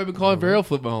fuck have I been calling varial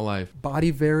flip my whole life?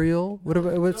 Body varial?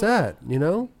 What's that? You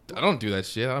know? I don't do that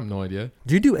shit. I have no idea.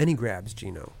 Do you do any grabs,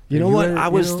 Gino? You know what? I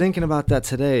was thinking about that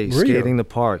today, skating the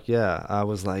park. Yeah, I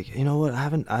was like, you know what?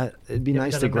 It'd be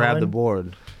nice to grab the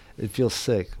board. It feels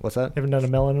sick. What's that? Haven't done a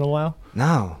melon in a while?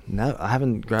 No, I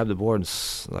haven't grabbed the board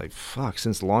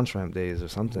since launch ramp days or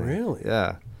something. Really?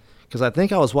 Yeah, because I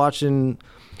think I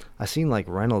seen like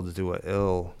Reynolds do a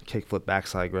ill kickflip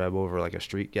backside grab over like a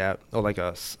street gap or like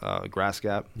a grass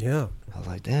gap. Yeah. I was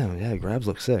like, damn, grabs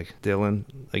look sick. Dylan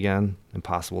again,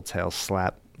 impossible tail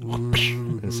slap.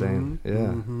 Insane.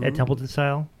 Yeah. Templeton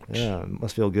style. Yeah,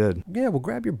 must feel good. Yeah, well,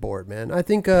 grab your board, man. I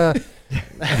think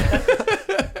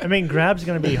I mean, grab's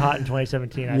going to be hot in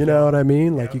 2017. You know what I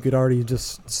mean? Like, you could already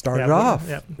just start it off.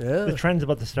 Yeah. Yeah. The trend's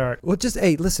about to start. Well, just,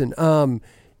 hey, listen,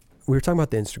 we were talking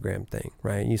about the Instagram thing,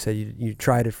 right? You said you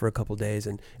tried it for a couple days,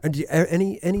 and do you,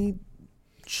 any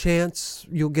chance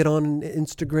you'll get on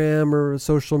Instagram or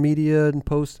social media and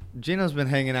post? Gino's been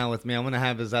hanging out with me. I'm gonna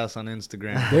have his ass on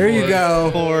Instagram. There you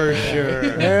go. For sure.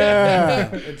 Yeah.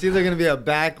 It's either gonna be a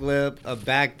back lip, a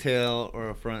back tail, or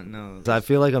a front nose. I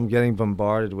feel like I'm getting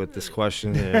bombarded with this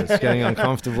question here. It's getting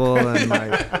uncomfortable, and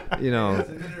like, you know.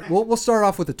 We'll start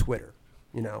off with a Twitter.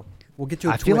 You know, we'll get you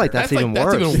a I Twitter. feel like that's even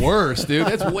worse. That's even worse, dude.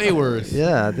 That's way worse.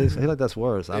 Yeah, I feel like that's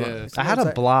worse. Yeah. I had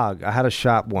a blog. I had a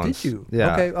shop once. Did you?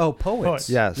 Yeah. Okay. Oh, poets.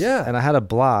 Yes. Yeah. And I had a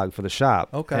blog for the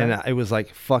shop. Okay. And it was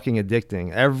like fucking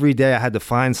addicting. Every day I had to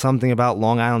find something about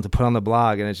Long Island to put on the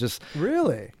blog, and it's just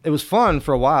Really? it was fun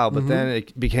for a while, but then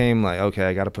it became like, okay,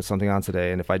 I got to put something on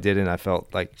today, and if I didn't, I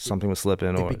felt like something was slipping.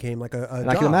 It Or became like a and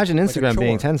I can job, imagine like a Instagram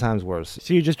being chore. 10 times worse.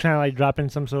 So you're just trying to like drop in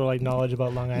some sort of like knowledge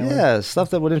about Long Island? Yeah,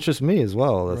 stuff that would interest me as well.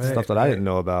 That's Right, stuff that I right. didn't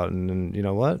know about, and you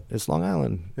know what? It's Long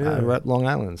Island. Yeah. I rep Long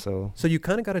Island, so So you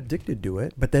kind of got addicted to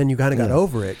it, but then you kind of got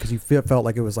over it because you felt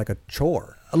like it was like a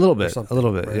chore. a little or bit, something,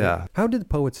 right? Yeah. How did the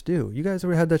Poets do? You guys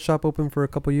ever had that shop open for a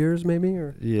couple years, maybe?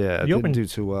 Or Yeah, it You didn't opened- do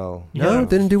too well. No, it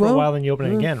didn't do for well? a while, then you open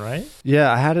it Mm. again, right?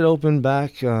 Yeah, I had it open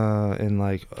back in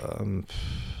like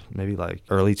maybe like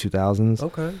early 2000s,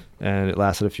 okay, and it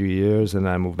lasted a few years, and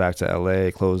I moved back to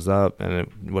LA, closed up, and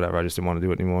whatever, I just didn't want to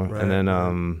do it anymore. Right, and then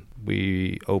right.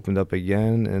 we opened up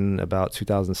again in about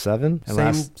 2007. And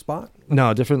same spot.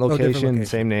 No, different different location, location.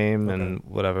 same name, Okay. and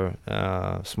whatever.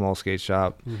 Small skate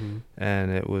shop, Mm-hmm.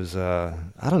 and it was I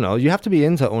don't know. You have to be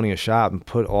into owning a shop and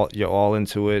put your all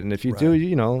into it. And if you do, Right.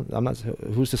 you know, I'm not.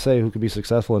 Who's to say who could be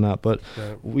successful or not? But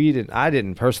Right. I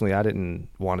didn't personally. I didn't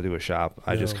want to do a shop.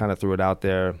 I just No. kind of threw it out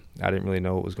there. I didn't really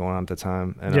know what was going on at the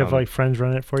time. And Do you have like friends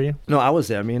run it for you? no, I was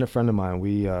there. Me and a friend of mine,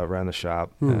 we ran the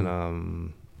shop, Hmm.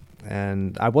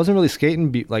 and I wasn't really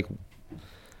skating like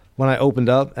when I opened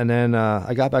up, and then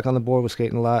I got back on the board with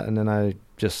skating a lot, and then I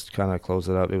just kind of closed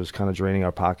it up. It was kind of draining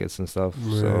our pockets and stuff,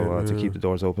 so Right, to yeah. keep the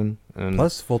doors open. And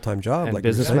Plus full-time job, and like you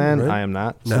were saying, businessman, right? I am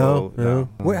not. No, so,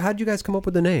 no. How'd you guys come up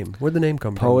with the name? Where'd the name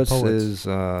come Poets from? is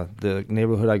the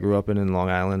neighborhood I grew up in Long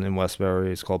Island, in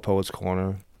Westbury. It's called Poets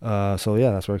Corner. So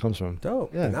yeah, that's where it comes from.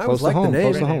 Dope. Yeah, And I close was to like home, the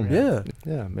name. close to home. Yeah.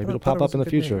 Yeah, maybe I it'll thought pop it was up in a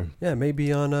the good future. name. Yeah,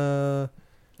 maybe on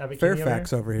Bikini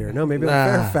Fairfax over here. No, maybe Nah.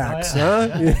 on Fairfax, Oh, yeah.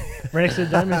 huh? Yeah. Right next to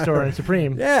the Diamond Store in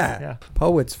Supreme. Yeah.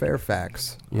 Poets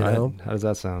Fairfax, you Right? know? How does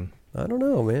that sound? I don't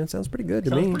know, man. Sounds pretty good to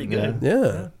Sounds me. pretty good.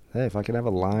 Yeah. Hey, if I could have a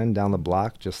line down the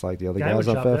block just like the other Yeah, I guys would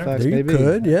on shop there. Fairfax, There you maybe.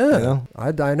 could, yeah. You know?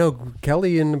 I know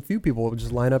Kelly and a few people would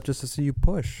just line up just to see you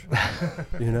push.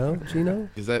 You know, Gino?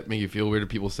 Does that make you feel weird if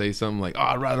people say something like, "Oh,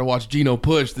 I'd rather watch Gino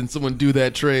push than someone do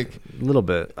that trick"? A little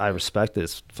bit. I respect it.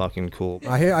 It's fucking cool.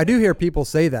 I do hear people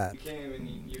say that. You came and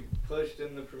you pushed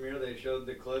in the premiere. They showed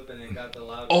the clip and it got the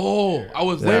loud. Oh, I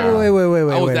was Yeah. there. Wait. I was wait,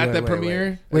 at wait, that wait, premiere.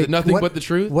 wait. Is Wait, it Nothing what- but the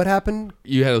truth. What happened?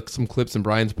 You had some clips in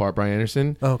Brian's part, Brian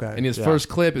Anderson. Okay. And his Yeah. first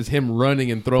clip is him running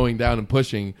and throwing down and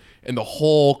pushing, and the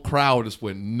whole crowd just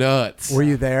went nuts. Were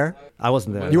you there? I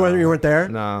wasn't there. You weren't there?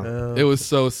 No. It was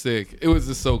so sick. It was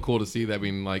just so cool to see that. I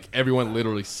mean, like, everyone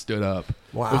literally stood up.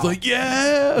 Wow. It was like,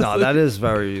 yeah. No, that is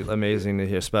very amazing to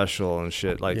hear special and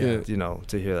shit. Like, Yeah. you know,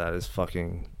 to hear that is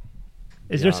fucking.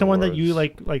 Is there beyond someone that you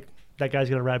words. like that guy's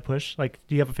got a rad push? Like,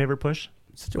 do you have a favorite push?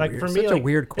 Such a Like weird, for me, such like, a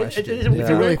weird question. It's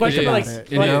Yeah. a weird question, It but like, is.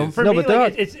 It like, is. for No, me, but there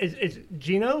like, are- it's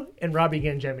Gino and Robbie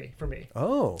Ganjemi for me.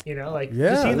 Oh. You know, like Yeah.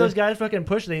 to see those guys fucking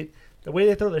push, the way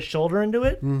they throw their shoulder into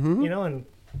it, you know, and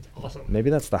it's awesome. Maybe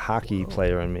that's the hockey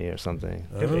player in me or something.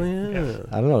 Oh, Could be. yeah.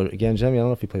 I don't know. Again, Jimmy, I don't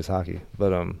know if he plays hockey,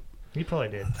 but He probably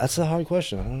did. that's a hard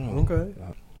question. I don't know. Okay.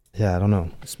 Yeah, I don't know.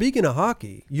 Speaking of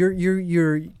hockey,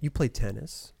 you play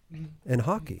tennis and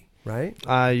hockey, right?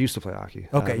 I used to play hockey.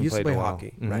 I Okay, haven't you used to played play in a while.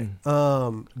 hockey, Mhm. right?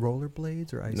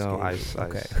 Rollerblades or ice No, skating? ice.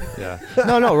 Okay. Yeah.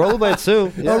 No, rollerblades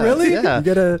too. Yeah, Oh, really? Yeah. You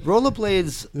get a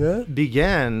Rollerblades yeah.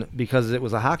 began because it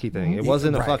was a hockey thing. It Yeah,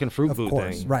 wasn't right, a fucking fruit of boot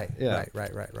course. thing. Right. Yeah.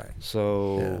 Right.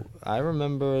 So Yeah. I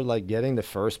remember like getting the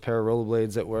first pair of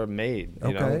rollerblades that were made.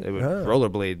 You know, Okay, it was yeah.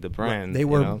 Rollerblade, the brand. They you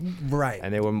were know? right.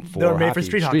 and they were for They were made hockey, for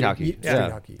street Street hockey. hockey. Yeah. Yeah.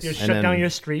 Street hockey. You And shut then- down your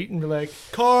street and be like,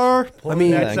 car. I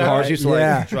mean, Yeah, and cars used to like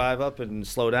Yeah. drive up and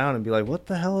slow down and be like, "What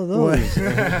the hell are those?"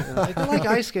 Like, they're like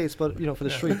ice skates, but you know, for the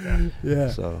street. Yeah.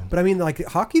 So But I mean, like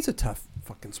hockey's a tough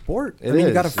fucking sport. It I mean, you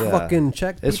is, got to yeah. fucking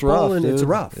check it's people rough, and dude. it's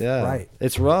rough. Yeah, Right.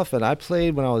 It's rough, and I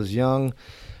played when I was young.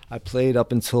 I played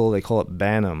up until they call it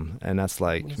Bantam, and that's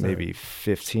like maybe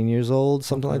 15 years old,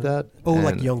 something like that. Oh, and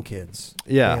like young kids.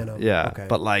 Yeah, Bantam. yeah. Okay.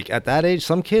 But like at that age,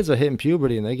 some kids are hitting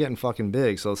puberty and they're getting fucking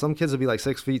big. So some kids will be like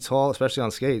 6 feet tall, especially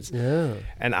on skates. Yeah.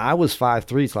 And I was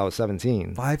 5'3" till I was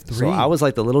 17. 5'3". So I was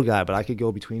like the little guy, but I could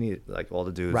go between like all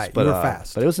the dudes. Right, But you were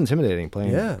fast. But it was intimidating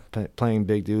playing. Yeah. Playing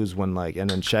big dudes when like, and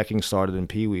then checking started in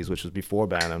Pee Wees, which was before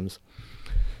Bantams.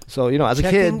 So, you know, as a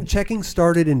kid. Checking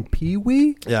started in Pee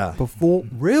Wee? Yeah. Before,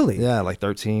 really? Yeah, like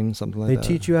 13, something like They that.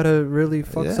 teach you how to really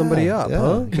fuck somebody up, yeah.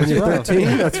 huh? When you're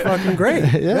 13? That's fucking great.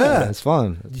 yeah, it's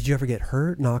fun. Did you ever get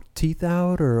hurt, knocked teeth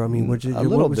out? Or, I mean, A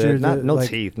little bit. No like,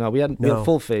 teeth. No, we had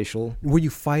full facial. Were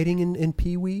you fighting in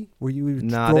Pee Wee? Were you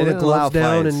Nah, throwing they the didn't allow gloves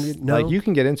down? fights. And no? Like, you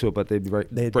can get into it, but they'd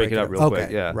break it up real quick.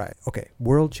 Yeah. Right. Okay.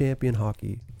 World champion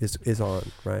hockey is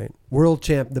on, right? World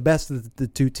champ, the best of the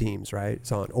two teams, right?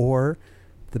 Is on. Or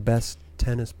the best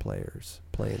tennis players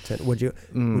playing tennis. Would you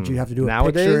have to do a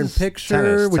Nowadays, picture in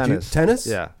picture? tennis.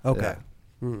 You Yeah. Okay.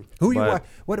 Yeah. Who you?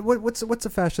 What's the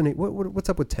fascinating? What's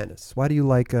up with tennis? Why do you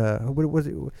like?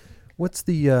 What's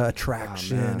the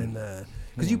attraction and the?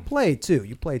 Because you play too.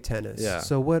 You play tennis. Yeah.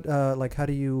 So what? Like, how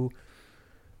do you?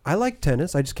 I like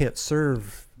tennis. I just can't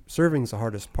serve. Serving's the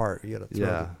hardest part. You got to throw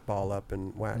the ball up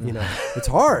and whack. You know, it's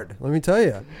hard. Let me tell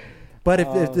you. But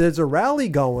if there's a rally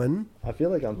going, I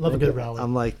feel like Love a good rally.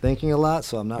 I'm like thinking a lot,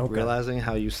 so I'm not realizing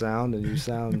how you sound, and you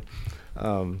sound.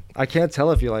 I can't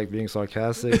tell if you're like being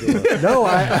sarcastic. Or, no,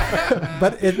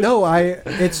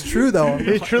 it's true though.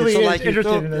 It truly is like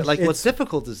interested in this. Like what's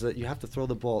difficult is that you have to throw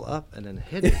the ball up and then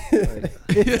hit it.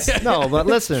 Like, no, but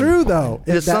listen, It's true though.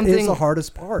 There's That is something the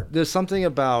hardest part. There's something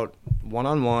about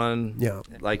one-on-one. Yeah.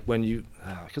 Like when you,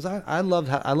 because I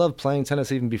loved playing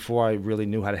tennis even before I really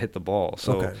knew how to hit the ball.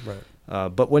 So. Okay, right.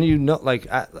 But when you know, like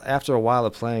after a while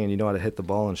of playing and you know how to hit the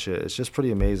ball and shit, it's just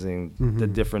pretty amazing the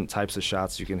different types of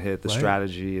shots you can hit, the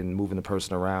strategy and moving the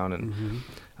person around. And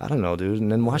I don't know, dude.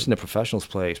 And then watching the professionals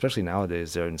play, especially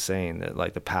nowadays, they're insane.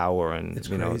 Like the power and, It's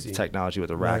you know, crazy. technology with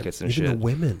the rackets and Even shit. the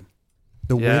women.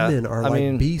 The Yeah, women are I like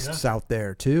mean- beasts out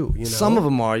there too. You know? Some of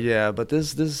them are, yeah. But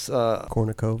this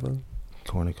Kornikova.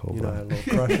 Kornikova. You know, I had a little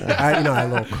crush. I had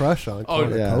a little crush on Oh,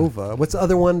 yeah. Kornikova. What's the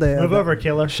other one? Move over,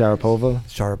 killer. Sharapova.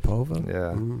 Sharapova.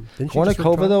 Yeah. Didn't she just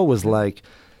Kornikova, retire? though, was like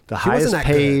the She wasn't highest that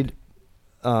paid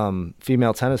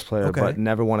female tennis player, Okay. but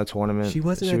never won a tournament. She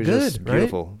wasn't She that was good, just right?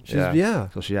 beautiful. She's- yeah.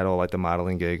 So she had all like the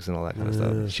modeling gigs and all that kind of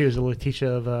stuff. She was a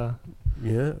Letitia of.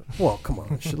 Yeah. Well, come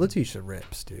on. Letitia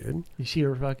rips, dude. You see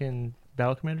her fucking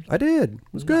battle commander? I did. It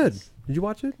was good. Nice. Did you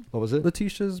watch it? What was it?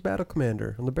 Letitia's battle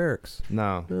commander on the barracks.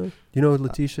 No. You know what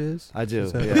Letitia is? I do.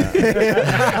 Is that-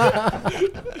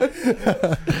 Yeah.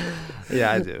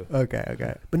 Yeah, I do.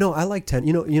 Okay. But no, I like tennis.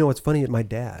 You know what's funny? My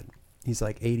dad, he's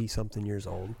like 80-something years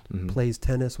old, plays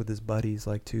tennis with his buddies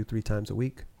like 2-3 times a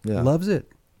week. Yeah. Loves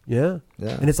it. Yeah.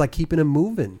 Yeah. And it's like keeping him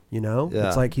moving, you know? Yeah.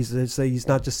 It's like he's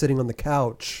not just sitting on the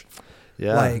couch.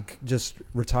 Yeah. Like just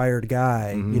retired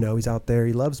guy, you know, he's out there.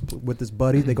 He loves with his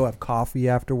buddy. They go have coffee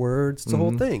afterwards. It's the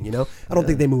whole thing, you know. I don't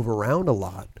think they move around a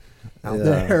lot out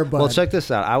there. But well, check this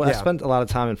out. I spent a lot of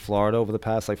time in Florida over the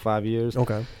past like 5 years.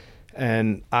 Okay.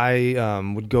 And I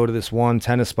would go to this one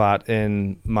tennis spot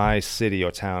in my city or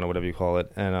town or whatever you call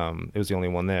it, and it was the only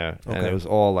one there, and Okay. it was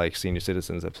all like senior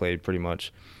citizens that played pretty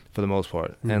much for the most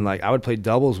part. And like I would play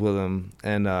doubles with them,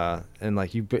 and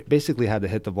like you basically had to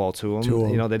hit the ball to them.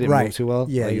 You know, they didn't move too well.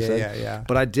 Yeah, like you said. yeah.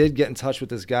 But I did get in touch with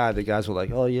this guy. The guys were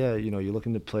like, "Oh yeah, you know, you're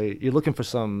looking for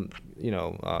some, you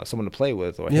know, someone to play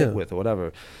with or hit with or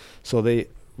whatever." So they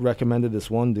recommended this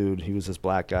one dude. He was this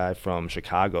black guy from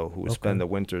Chicago who would spend the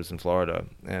winters in Florida,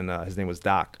 and his name was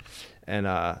Doc. And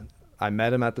I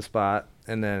met him at the spot,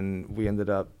 and then we ended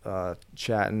up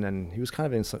chatting, and he was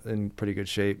kind of in pretty good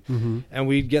shape. And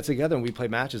we'd get together and we'd play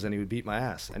matches, and he would beat my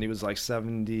ass. And he was like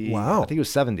 70. Wow. I think he was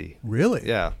 70. Really?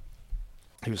 Yeah.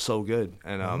 He was so good.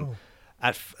 And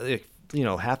you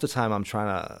know, half the time I'm trying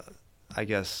to, I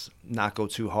guess, not go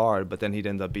too hard, but then he'd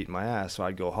end up beating my ass, so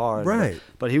I'd go hard. Right.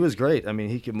 But he was great. I mean,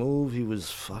 he could move. He was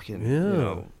fucking, Yeah. you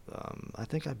know, I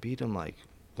think I beat him like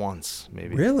once,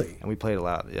 maybe. Really? And we played a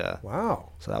lot, yeah.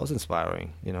 Wow. So that was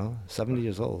inspiring, you know, 70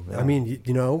 years old. Yeah. I mean,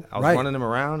 you know, I was running him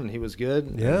around, and he was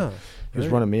good. Yeah. and He was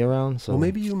running me around. So Well,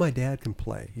 maybe you and my dad can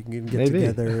play. You can get Maybe.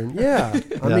 together. And I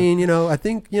Yeah. mean, you know, I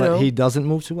think, you But know. he doesn't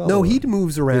move too well? No, or- he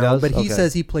moves around, does? but he Okay.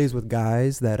 says he plays with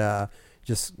guys that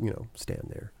just, you know, stand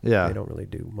there. Yeah. They don't really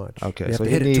do much. Okay, You have so to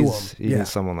he hit it to needs, him. he needs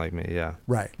someone like me, yeah.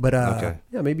 Right. But Okay.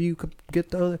 yeah, maybe you could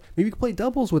maybe you could play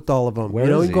doubles with all of them. Where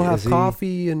you know, is you can go he? have Is he-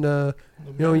 coffee and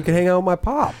You know, you can hang out with my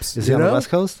pops. Is he on the West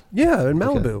Coast? Yeah, in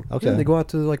Malibu. Okay. Yeah, they go out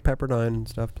to like Pepperdine and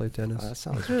stuff, play tennis. That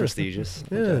sounds prestigious.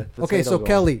 Yeah. Okay, so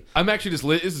Kelly. I'm actually just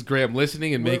this is Graham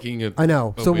listening and making it. I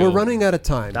know. So we're running out of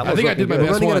time. I think I did my best one.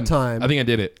 We're running out of time. I think I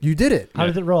did it. You did it. How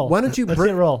does it roll? Why don't you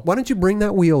bring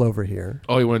that wheel over here?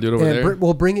 Oh, you want to do it over there?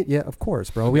 We'll bring it. Yeah, of course,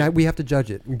 bro. We have to judge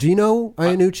it. Gino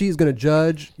Iannucci is going to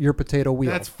judge your potato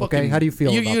wheel. That's fucking. Okay, how do you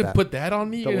feel about that? You put that on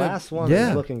me. The last one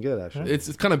is looking good, actually.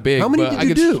 It's kind of big. How many did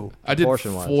you do? I did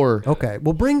 4. Okay,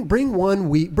 well, bring bring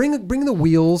the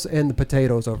wheels and the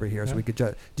potatoes over here so we could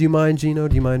judge. Do you mind, Gino?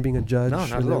 Do you mind being a judge? No,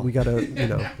 not at all. We gotta,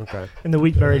 okay. In the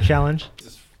wheatberry challenge.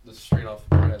 Just straight off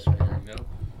the press right here,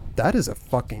 That is a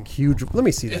fucking huge. Let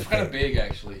me see that. It's kind of big,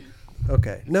 actually.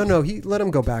 Okay, no, let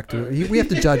him go back to it. We have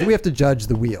to judge. We have to judge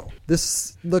the wheel.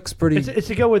 This looks pretty. It's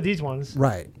to go with these ones.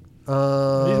 Right. These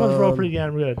ones roll pretty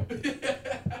damn good.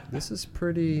 This is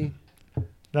pretty.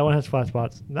 That one has flat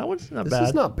spots. That one's not bad. This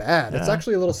is not bad. Yeah. It's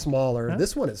actually a little smaller. Yeah.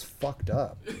 This one is fucked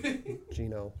up.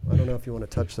 Gino, I don't know if you want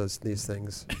to touch these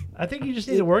things. I think you just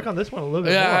need to work on this one a little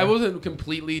bit more. I wasn't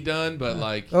completely done, but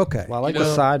like... Okay. Well, I like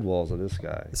the sidewalls of this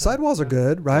guy. The sidewalls are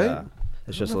good, right? Yeah.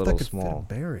 It's just a little small.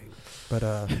 Bearing. But,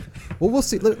 well, we'll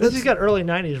see. This has got early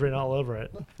 90s written all over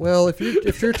it. Well, if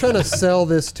you're trying to sell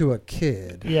this to a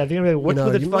kid... Yeah, they're going to be like,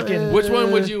 what's with it fucking... Which one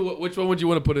would you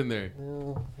want to put in there?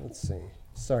 Let's see.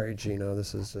 Sorry, Gino.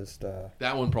 This is just...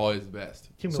 That one probably is the best.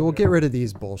 So we'll get rid of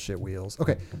these bullshit wheels.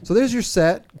 Okay. So there's your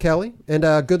set, Kelly, and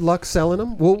good luck selling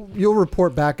them. You'll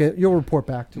report back. You'll report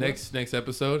back to us. Next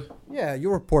episode. Yeah,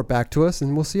 you'll report back to us,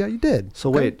 and we'll see how you did.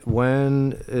 So wait,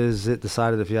 when is it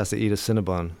decided if he has to eat a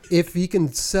Cinnabon? If he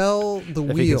can sell the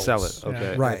wheels. If he can sell it,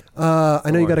 okay. Right. I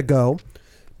know you got to go,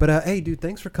 but hey, dude,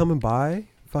 thanks for coming by.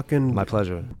 Fucking. My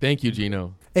pleasure. Thank you,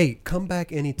 Gino. Hey, come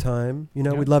back anytime.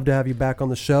 We'd love to have you back on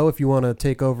the show if you want to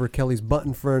take over Kelly's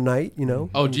button for a night,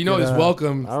 Oh, Gino is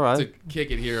welcome to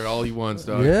kick it here all he wants,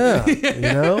 dog.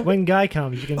 Yeah, When Guy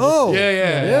comes, you can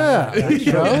Yeah.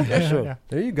 Sure.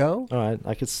 There you go. All right.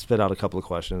 I could spit out a couple of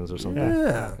questions or something.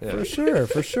 Yeah.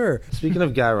 For sure. Speaking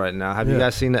of Guy right now, have you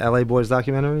guys seen the LA Boys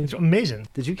documentary? It's amazing.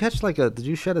 Did you catch did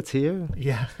you shed a tear?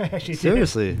 Yeah, I actually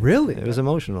Seriously? did. Really? It was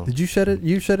emotional. Did you shed it?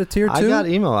 You shed a tear too? I got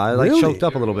emo. I really? Choked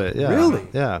up a little bit. Yeah. Really?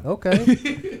 Yeah.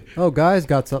 Okay. Oh, Guy's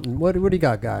got something. What do you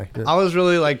got, Guy? I was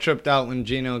really tripped out when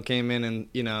Gino came in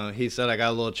and he said I got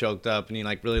a little choked up and he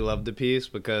really loved the piece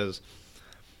because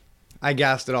I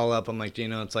gassed it all up. I'm like,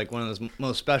 Gino, it's one of those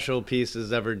most special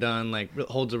pieces ever done.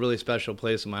 Holds a really special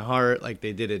place in my heart.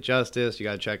 They did it justice. You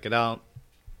got to check it out.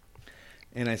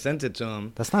 And I sent it to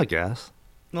him. That's not gas.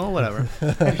 No, whatever.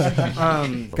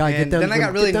 Guy, then I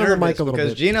got really nervous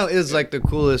because Gino is the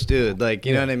coolest dude.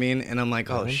 You know what I mean? And I'm like,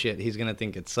 oh shit, he's gonna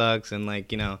think it sucks. And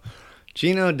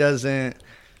Gino doesn't.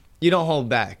 You don't hold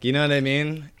back. You know what I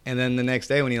mean? And then the next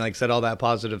day when he said all that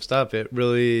positive stuff, it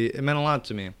meant a lot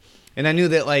to me. And I knew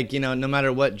that no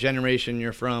matter what generation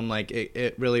you're from,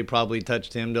 it really probably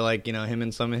touched him to him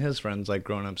and some of his friends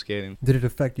growing up skating. Did it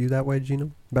affect you that way,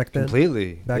 Gino? Back then?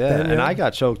 Completely. Back then, and I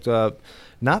got choked up.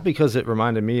 Not because it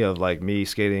reminded me of me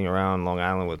skating around Long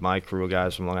Island with my crew of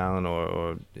guys from Long Island,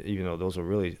 or even though those are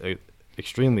really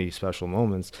extremely special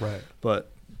moments. Right.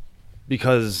 But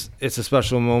because it's a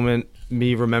special moment,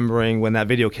 me remembering when that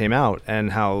video came out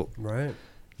and how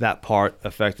that part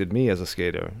affected me as a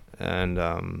skater, and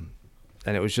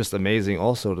it was just amazing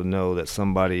also to know that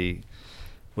somebody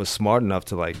was smart enough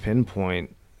to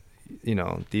pinpoint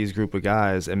these group of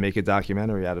guys and make a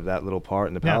documentary out of that little part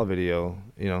in the Pal video.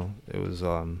 It was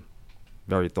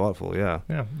very thoughtful. Yeah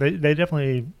they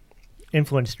definitely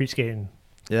influenced street skating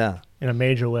in a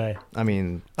major way. I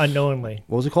mean, unknowingly.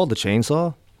 What was it called? The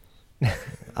chainsaw?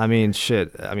 I mean,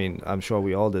 shit. I mean, I'm sure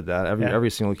we all did that. Every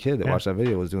single kid that watched that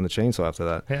video was doing the chainsaw after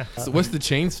that. Yeah. So what's the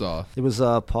chainsaw? It was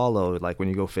Paulo. When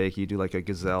you go fake, you do a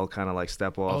gazelle kind of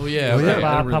step off. Oh yeah. Okay.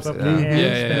 Pop up spin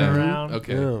around.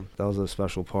 Okay. Yeah. That was a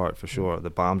special part for sure. The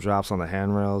bomb drops on the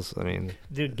handrails. I mean,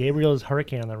 dude, Gabriel's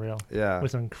hurricane on the reel. Yeah.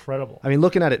 Was incredible. I mean,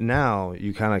 looking at it now,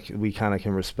 we kind of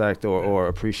can respect or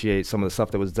appreciate some of the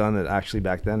stuff that was done that actually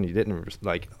back then you didn't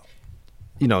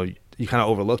you kind of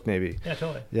overlooked maybe. Yeah,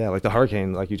 totally. Yeah, the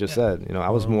hurricane, you just said. I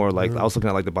was more I was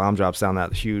looking at the bomb drops down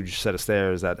that huge set of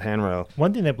stairs, that handrail.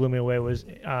 One thing that blew me away was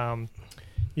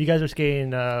you guys were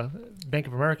skating Bank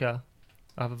of America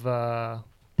off of what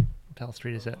hell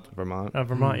street is it? Vermont.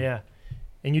 Vermont, yeah.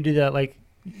 And you did that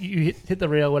you hit the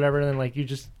rail, whatever, and then you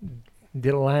just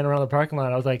did a line around the parking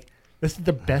lot. I was like, this is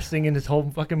the best thing in this whole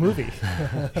fucking movie.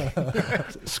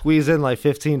 Squeeze in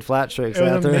 15 flat tricks it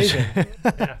was after. Amazing.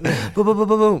 Boom, boom, boom,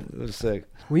 boom, boom. It was sick.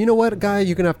 Well, you know what, Guy?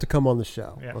 You're gonna have to come on the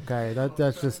show. Yeah. Okay,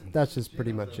 that's just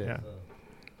pretty much it. Yeah.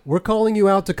 We're calling you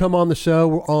out to come on the show.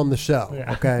 We're on the show.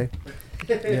 Yeah. Okay.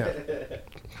 Yeah.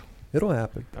 It'll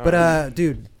happen. But,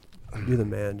 dude, you're the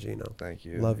man, Gino. Thank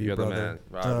you. Love you, You're brother.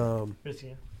 the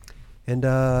man. And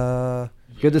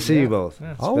good to see you both.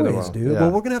 Yeah. always, dude. Yeah.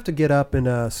 Well, we're gonna have to get up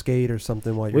and skate or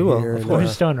something while you're We will, here. of and, Or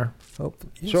stoner.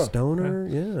 Sure. Stoner,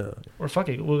 yeah. Or fuck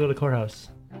it, we'll go to the courthouse.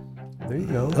 There you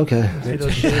go. Okay. See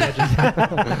those shitty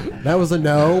edges. That was a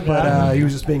no, but he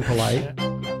was just being polite. Yeah.